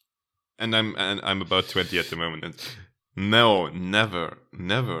 and I'm about 20 at the moment. And no, never.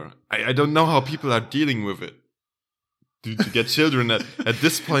 I don't know how people are dealing with it. To get children at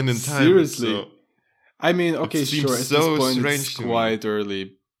this point in time. Seriously. So, I mean, okay, sure. At so this point, strange it's quite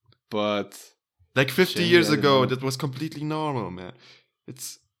early, but like 50 years ago, that was completely normal, man.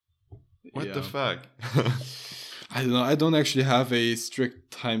 It's what the fuck. I don't know. I don't actually have a strict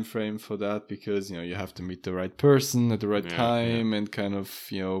time frame for that because you have to meet the right person at the right time and kind of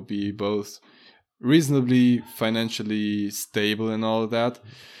be both reasonably financially stable and all of that.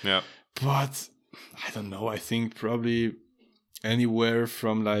 Yeah, but I don't know. I think probably anywhere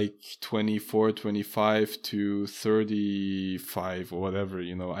from like 24, 25 to 35 or whatever,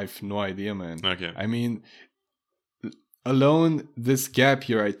 I have no idea, man. Okay. I mean, alone this gap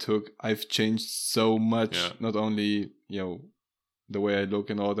year I took, I've changed so much, not only, the way I look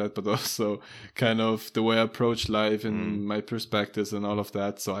and all that, but also kind of the way I approach life and my perspectives and all of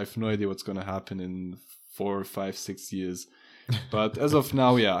that. So I have no idea what's going to happen in 4, 5, 6 years. But as of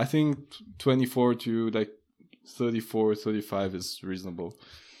now, I think 24 to like 34, 35 is reasonable.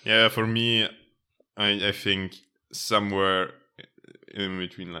 Yeah, for me, I think somewhere in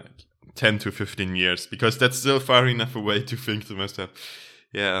between like 10 to 15 years, because that's still far enough away to think to myself,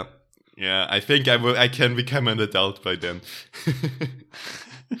 I think I can become an adult by then.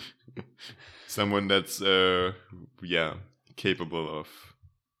 Someone that's capable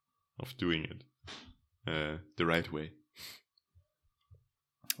of doing it the right way.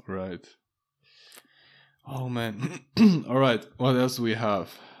 Right. Oh man. All right. What else do we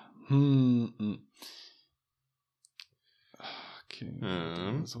have? Okay.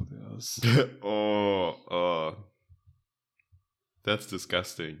 What else? Oh. That's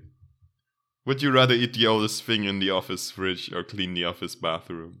disgusting. Would you rather eat the oldest thing in the office fridge or clean the office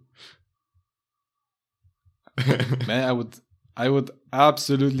bathroom? Man, I would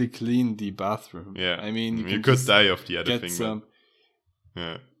absolutely clean the bathroom. Yeah. I mean, you could die of the other thing.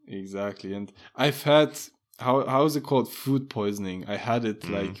 Yeah. Exactly. And I've had how is it called? Food poisoning. I had it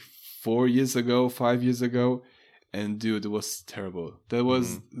like 4 years ago, 5 years ago, and dude, it was terrible. That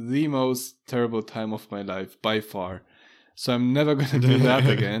was the most terrible time of my life by far. So I'm never gonna do that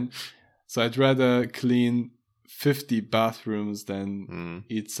again. So I'd rather clean 50 bathrooms than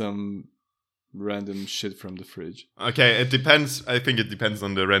eat some random shit from the fridge. Okay, it depends. I think it depends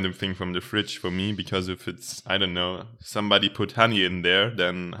on the random thing from the fridge for me, because if it's, I don't know, somebody put honey in there,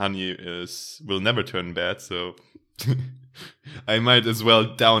 then honey will never turn bad, so I might as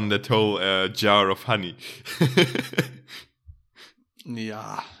well down that whole jar of honey.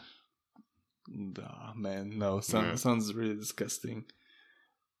 Yeah. Nah, man, no, sounds really disgusting.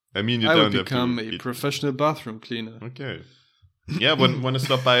 I mean, I would become a professional bathroom cleaner. Okay. Yeah, want to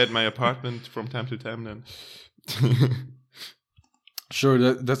stop by at my apartment from time to time then? Sure,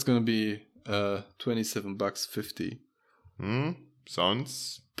 that's gonna be $27.50.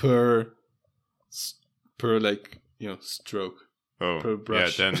 Sounds per like stroke. Oh, per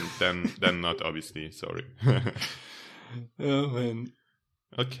brush. Yeah, then not obviously. Sorry. Oh man.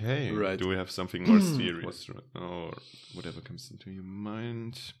 Okay. Right. Do we have something more serious or whatever comes into your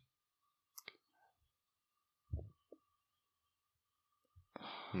mind?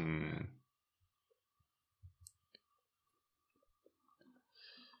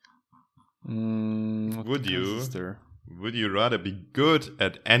 Would you rather be good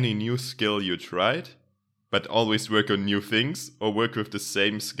at any new skill you tried, but always work on new things, or work with the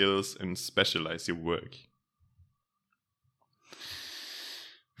same skills and specialize your work?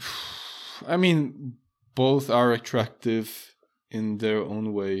 I mean, both are attractive in their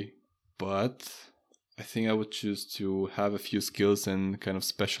own way, but I think I would choose to have a few skills and kind of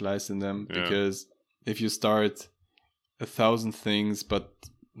specialize in them, because if you start 1,000 things but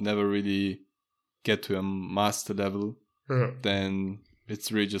never really get to a master level, then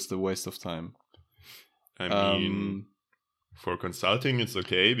it's really just a waste of time. I mean, for consulting, it's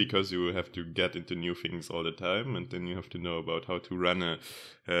okay because you have to get into new things all the time, and then you have to know about how to run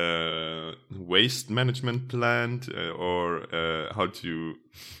a waste management plant or how to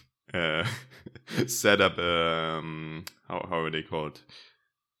set up how are they called?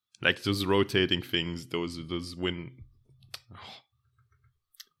 Like those rotating things, those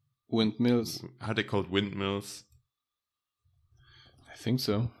Windmills. how are they called? Windmills? I think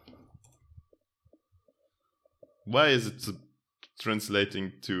so. Why is it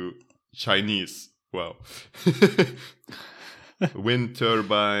translating to Chinese? Wow. Wind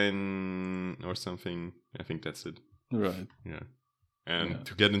turbine or something. I think that's it. Right. Yeah. And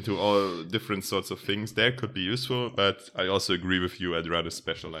to get into all different sorts of things there could be useful, but I also agree with you. I'd rather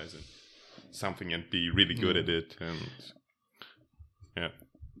specialize in something and be really good at it and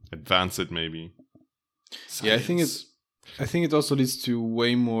advance it maybe. Science. Yeah, I think it also leads to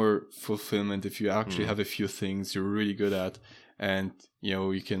way more fulfillment if you actually have a few things you're really good at, and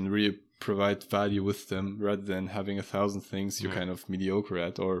you can really provide value with them rather than having 1,000 things you're kind of mediocre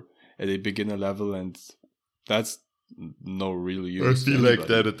at or at a beginner level, and that's no real use. I feel like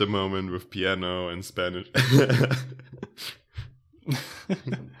that at the moment with piano and Spanish.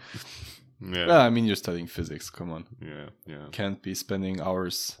 Yeah. Well, I mean, you're studying physics. Come on. Yeah. Can't be spending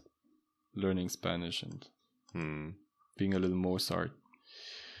hours learning Spanish and being a little Mozart.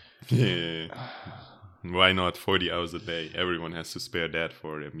 Yeah. Why not 40 hours a day? Everyone has to spare that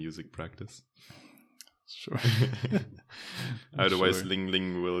for their music practice. Sure. Otherwise, Sure. Ling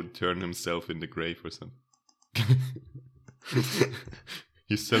Ling will turn himself in the grave or something.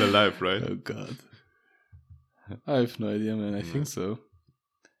 He's still alive, right? Oh, God. I have no idea, man. I think so.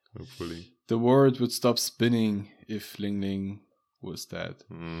 Hopefully. The world would stop spinning if Ling Ling was dead.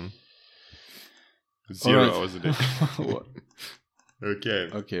 0 Alright. hours a day. What? Okay.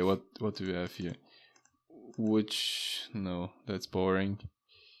 Okay, what do we have here? No, that's boring.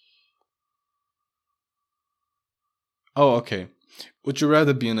 Oh, okay. Would you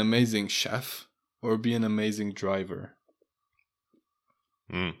rather be an amazing chef or be an amazing driver?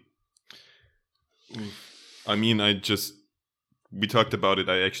 I mean, we talked about it.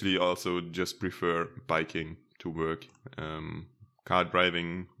 I actually also just prefer biking to work. Car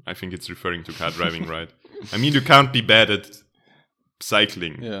driving, I think it's referring to car driving, right? I mean, you can't be bad at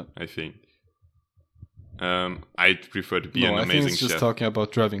cycling, Yeah. I think. I'd prefer to be an I amazing think it's just chef. talking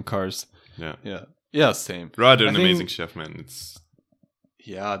about driving cars. Yeah. Yeah, same. Rather I an think- amazing chef, man. It's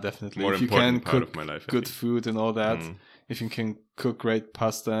Yeah, definitely. more If you can important part cook of my life. I good think. food and all that, if you can cook great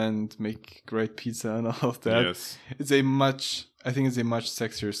pasta and make great pizza and all of that, Yes. I think it's a much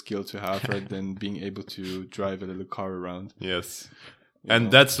sexier skill to have rather than being able to drive a little car around. Yes.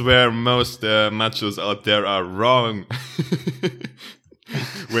 And that's where most machos out there are wrong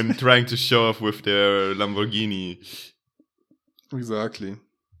when trying to show off with their Lamborghini. Exactly.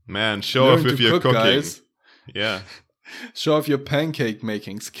 Man, show Learn off with to your cook, cooking. guys. Yeah. Show off your pancake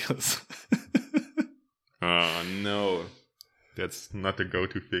making skills. Oh, no. That's not a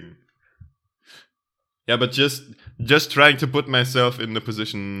go-to thing. Yeah, but just trying to put myself in the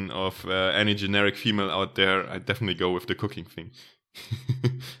position of any generic female out there, I definitely go with the cooking thing.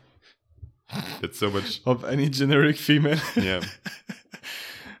 That's so much. Of any generic female. Yeah.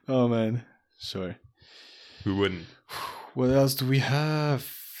 Oh, man. Sure. Who wouldn't? What else do we have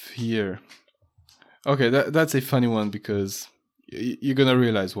here? Okay, that's a funny one because you're gonna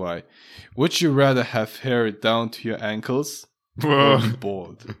realize why. Would you rather have hair down to your ankles or be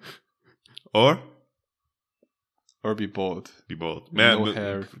bald? Or Be bald? be bald. Man, No but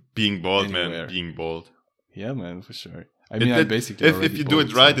hair being bald, anywhere. man. Being bald. Yeah, man, for sure. I mean, I'm basically if already you do bald,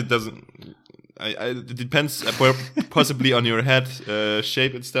 it right, so- it doesn't. It depends possibly on your head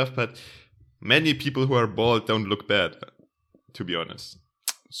shape and stuff, but many people who are bald don't look bad, to be honest.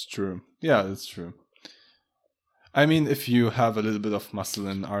 It's true. Yeah, that's true. I mean, if you have a little bit of muscle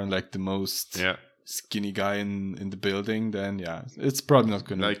and aren't like the most Yeah, skinny guy in the building, then yeah, it's probably not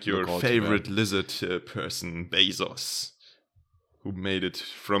gonna like your look all too favorite bad. lizard person, Bezos, who made it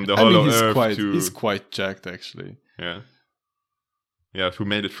from the I mean, hollow earth he's to quite jacked actually. yeah, who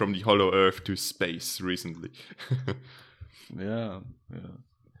made it from the hollow earth to space recently. Yeah.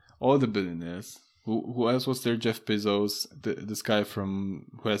 All the billionaires. Who else was there? Jeff Bezos, this guy from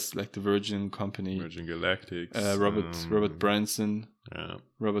who has like the Virgin Company. Virgin Galactics. Robert Branson. Yeah.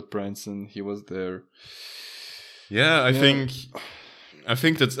 Robert Branson. He was there. Yeah, I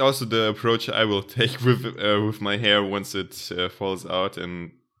think that's also the approach I will take with my hair once it falls out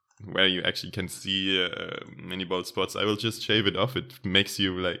and where you actually can see many bald spots. I will just shave it off. It makes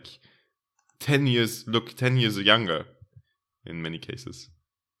you like 10 years younger in many cases.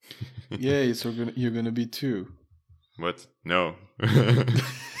 Yeah, so you're gonna be too. What? No.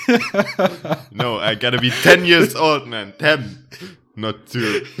 No, I gotta be 10 years old, man. 10. Not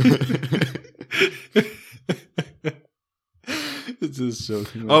 2. It's just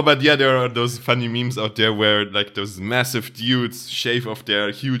joking. Oh, but yeah, there are those funny memes out there where like those massive dudes shave off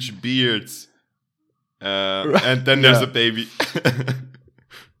their huge beards. And then there's a baby.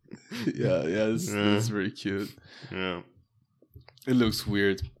 It's very cute. Yeah. It looks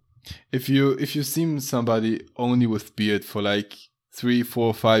weird. If you see somebody only with beard for like 3,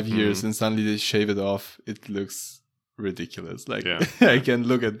 4, 5 years and suddenly they shave it off, it looks ridiculous. Like I can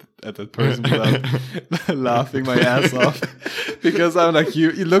look at that person without laughing my ass off because I'm like,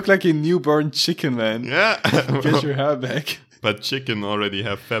 you look like a newborn chicken, man. Yeah. Get your hair back. But chicken already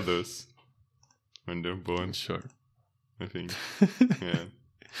have feathers when they're born. Sure. I think. Yeah.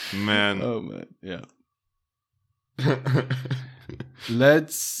 Man. Oh man. Yeah.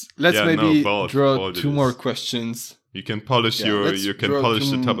 Let's maybe draw 2 more questions. You can polish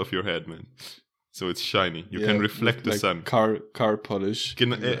the top of your head, man. So it's shiny. You can reflect the like sun. Car polish.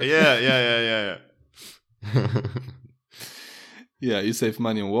 Yeah. Yeah, you save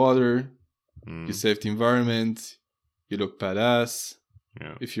money on water. You save the environment. You look badass.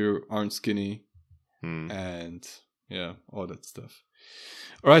 Yeah. If you aren't skinny. And yeah, all that stuff.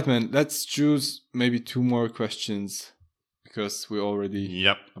 All right, man. Let's choose maybe 2 more questions because we're already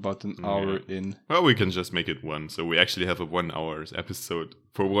about an hour in. Well, we can just make it 1. So we actually have a 1 hour episode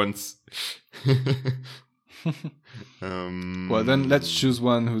for once. Well, then let's choose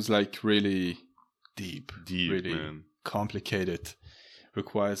one who's like really deep, really complicated,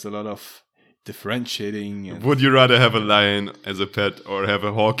 requires a lot of differentiating. And would you rather have a lion as a pet or have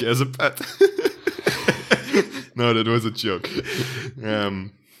a hawk as a pet? No, that was a joke.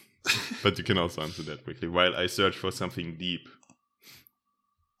 But you can also answer that quickly while I search for something deep.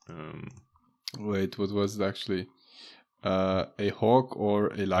 Wait, what was it actually? A hawk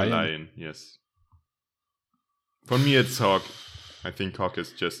or a lion? A lion, yes. For me, it's hawk. I think hawk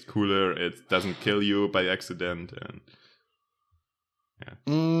is just cooler. It doesn't kill you by accident,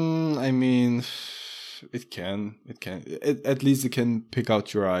 and I mean, it can. At least it can pick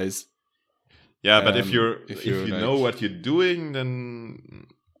out your eyes. Yeah, but if you like, know what you're doing, then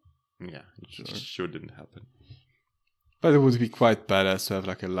it shouldn't happen. But it would be quite badass to have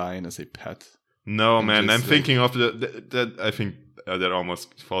like a lion as a pet. No, man, I'm thinking of that. I think that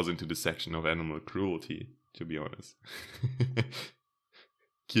almost falls into the section of animal cruelty, to be honest.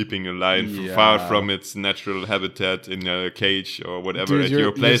 Keeping a lion far from its natural habitat in a cage or whatever at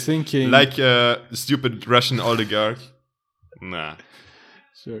your place, like a stupid Russian oligarch. Nah.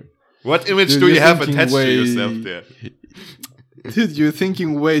 Sure. What image do you have attached to yourself there? Dude, you're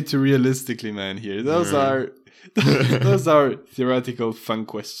thinking way too realistically, man, here. Those are theoretical fun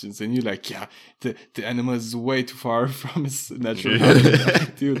questions. And you're like, the animal is way too far from its natural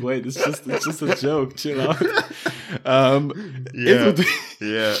habitat. Dude, wait, it's just a joke. Chill out. I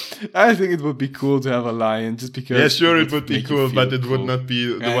think it would be cool to have a lion just because... Yeah, sure, it would be cool, but it would not be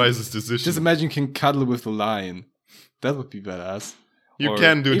the wisest decision. Just imagine you can cuddle with a lion. That would be badass. You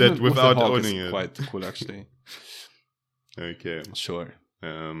can do that without owning it. Quite cool, actually. Okay. Sure.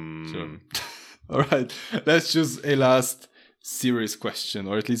 Sure. All right. Let's choose a last serious question,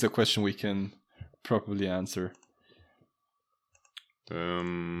 or at least a question we can properly answer.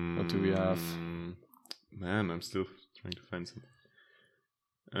 What do we have? Man, I'm still trying to find something.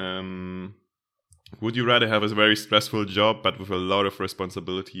 Would you rather have a very stressful job but with a lot of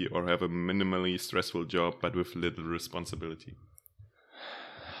responsibility, or have a minimally stressful job but with little responsibility?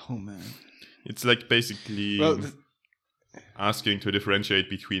 Oh man, it's like basically asking to differentiate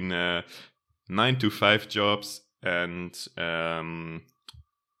between 9-to-5 jobs and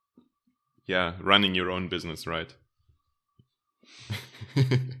running your own business, right?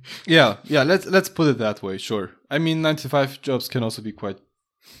 yeah. Let's put it that way. Sure. I mean, 9-to-5 jobs can also be quite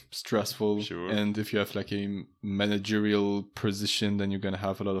stressful. Sure. And if you have like a managerial position, then you're gonna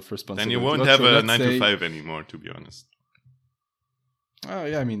have a lot of responsibility. Then you won't have a 9-to-5 anymore, to be honest. Oh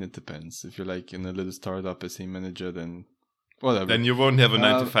yeah, I mean it depends. If you're like in a little startup as a manager, then whatever. Then you won't have a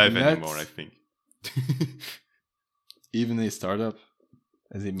 9-to-5 anymore, I think. Even a startup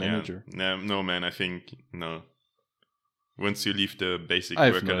as a manager? No, man, I think no. Once you leave the basic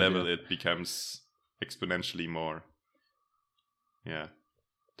worker level, it becomes exponentially more. Yeah,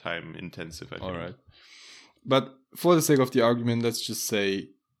 time intensive, I think. All right. But for the sake of the argument, let's just say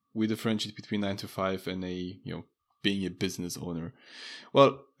we differentiate between 9-to-5 and a, being a business owner.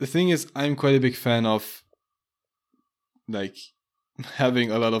 Well, the thing is, I'm quite a big fan of like having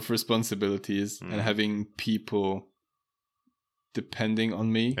a lot of responsibilities and having people depending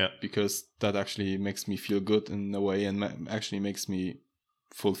on me, Yeah. because that actually makes me feel good in a way and actually makes me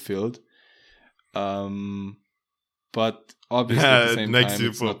fulfilled. But obviously at the same time,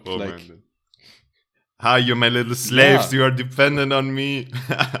 it's not like... man. Hi, you're my little slaves. Yeah. You are dependent on me.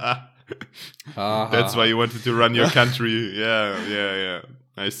 That's why you wanted to run your country. Yeah.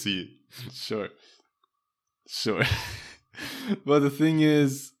 I see. Sure. But the thing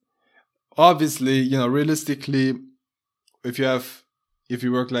is, obviously, realistically, if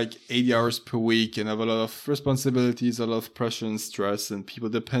you work like 80 hours per week and have a lot of responsibilities, a lot of pressure and stress and people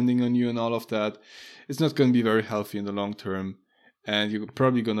depending on you and all of that, it's not going to be very healthy in the long term. And you're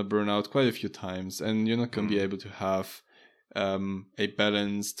probably going to burn out quite a few times, and you're not going to be able to have a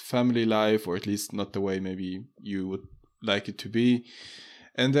balanced family life, or at least not the way maybe you would like it to be.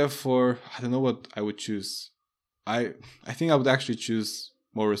 And therefore, I don't know what I would choose. I think I would actually choose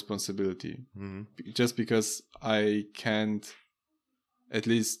more responsibility, just because I can't, at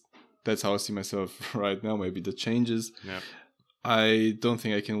least that's how I see myself right now. Maybe that changes. Yeah. I don't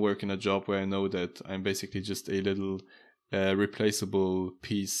think I can work in a job where I know that I'm basically just a little replaceable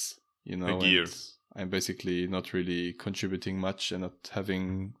piece, A gear. I'm basically not really contributing much and not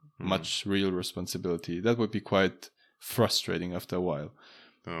having much real responsibility. That would be quite frustrating after a while.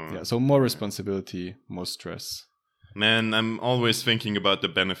 So more responsibility, more stress. Man, I'm always thinking about the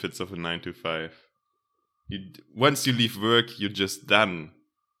benefits of a 9-to-5. Once you leave work, you're just done.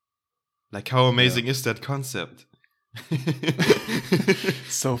 Like, how amazing is that concept?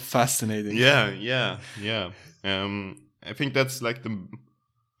 So fascinating. Yeah. I think that's like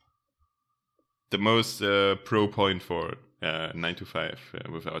the most pro point for 9-to-5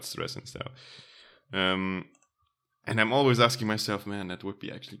 without stress and stuff. And I'm always asking myself, man, that would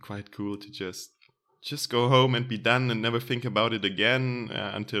be actually quite cool to just go home and be done and never think about it again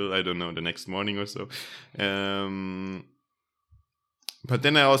until, I don't know, the next morning or so. But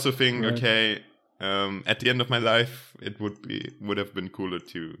then I also think, okay, at the end of my life, it would have been cooler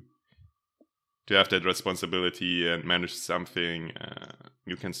to have that responsibility and manage something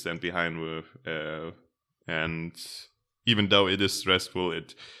you can stand behind with. And even though it is stressful,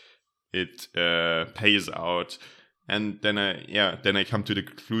 it pays out. And then I come to the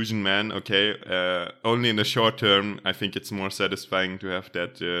conclusion, man, okay, only in the short term, I think it's more satisfying to have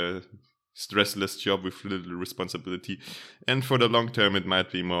that stressless job with little responsibility. And for the long term, it might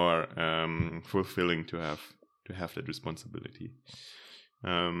be more fulfilling to have that responsibility.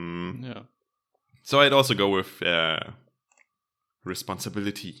 So I'd also go with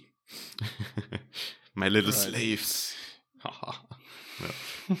responsibility. My little slaves.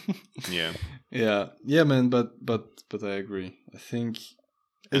 Yeah, man. But I agree. I think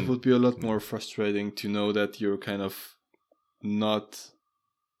it would be a lot more frustrating to know that you're kind of not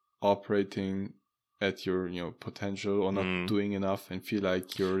operating at your potential, or not doing enough, and feel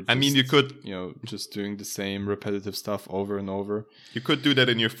like you're just, you could just doing the same repetitive stuff over and over. You could do that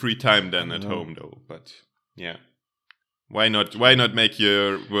in your free time then at home though, but yeah, why not make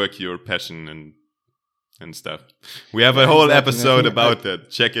your work your passion and stuff. We have a whole episode about that.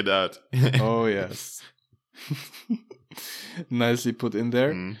 Check it out. Oh yes. Nicely put in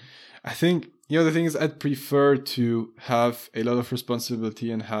there. I think the thing is, I'd prefer to have a lot of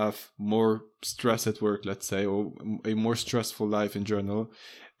responsibility and have more stress at work, let's say, or a more stressful life in general,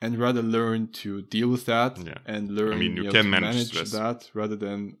 and rather learn to deal with that and learn to manage that rather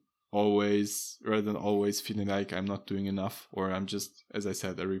than always feeling like I'm not doing enough, or I'm just, as I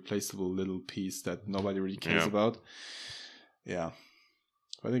said, a replaceable little piece that nobody really cares about. Yeah.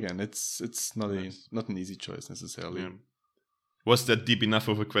 But again, it's not an easy choice necessarily. Was that deep enough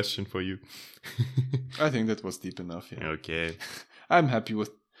of a question for you? I think that was deep enough, yeah. Okay. I'm happy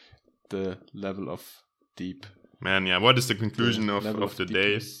with the level of deep. Man, what is the conclusion of the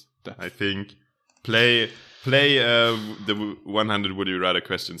day? I think play the 100 Would You Rather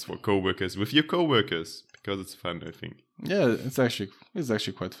questions for coworkers with your coworkers, because it's fun, I think. Yeah, it's actually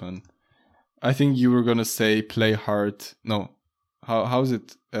quite fun. I think you were gonna say play hard. No. How is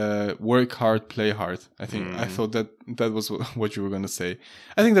it? Work hard, play hard. I think I thought that was what you were gonna say.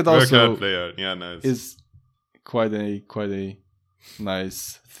 I think that work also hard, play hard. Yeah, nice. Is quite a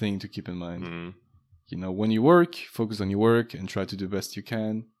nice thing to keep in mind. When you work, focus on your work and try to do the best you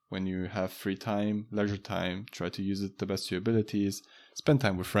can. When you have free time, leisure time, try to use it the best of your abilities. Spend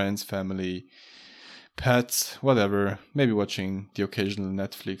time with friends, family, pets, whatever. Maybe watching the occasional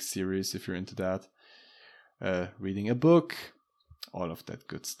Netflix series if you're into that. Reading a book. All of that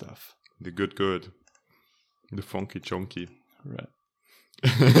good stuff. The good. The funky chunky. Right.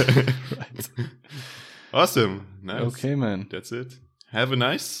 Right. Awesome. Nice. Okay, man. That's it. Have a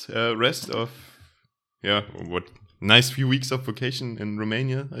nice rest of... nice few weeks of vacation in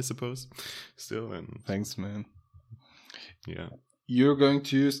Romania, I suppose. Still, and Thanks, man. yeah. You're going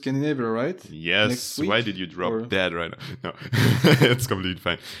to Scandinavia, right? Yes. Next week, Why did you drop or- that right now? No, it's completely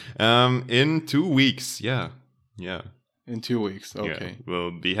fine. In 2 weeks. Yeah. In 2 weeks. Okay. Yeah.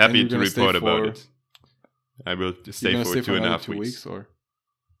 We'll be happy you're to gonna stay report about for- it. I will You're stay gonna for stay 2.5 another weeks. or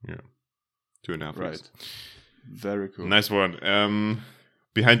 2.5 right? weeks. Very cool. Nice one.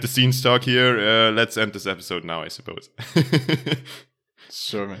 Behind the scenes talk here. Let's end this episode now, I suppose.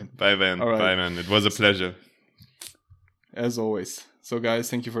 Sure, man. Bye, man. All right. Bye, man. It was a pleasure. As always. So, guys,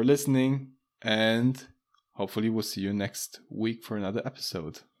 thank you for listening, and hopefully we'll see you next week for another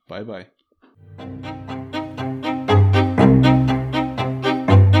episode. Bye-bye.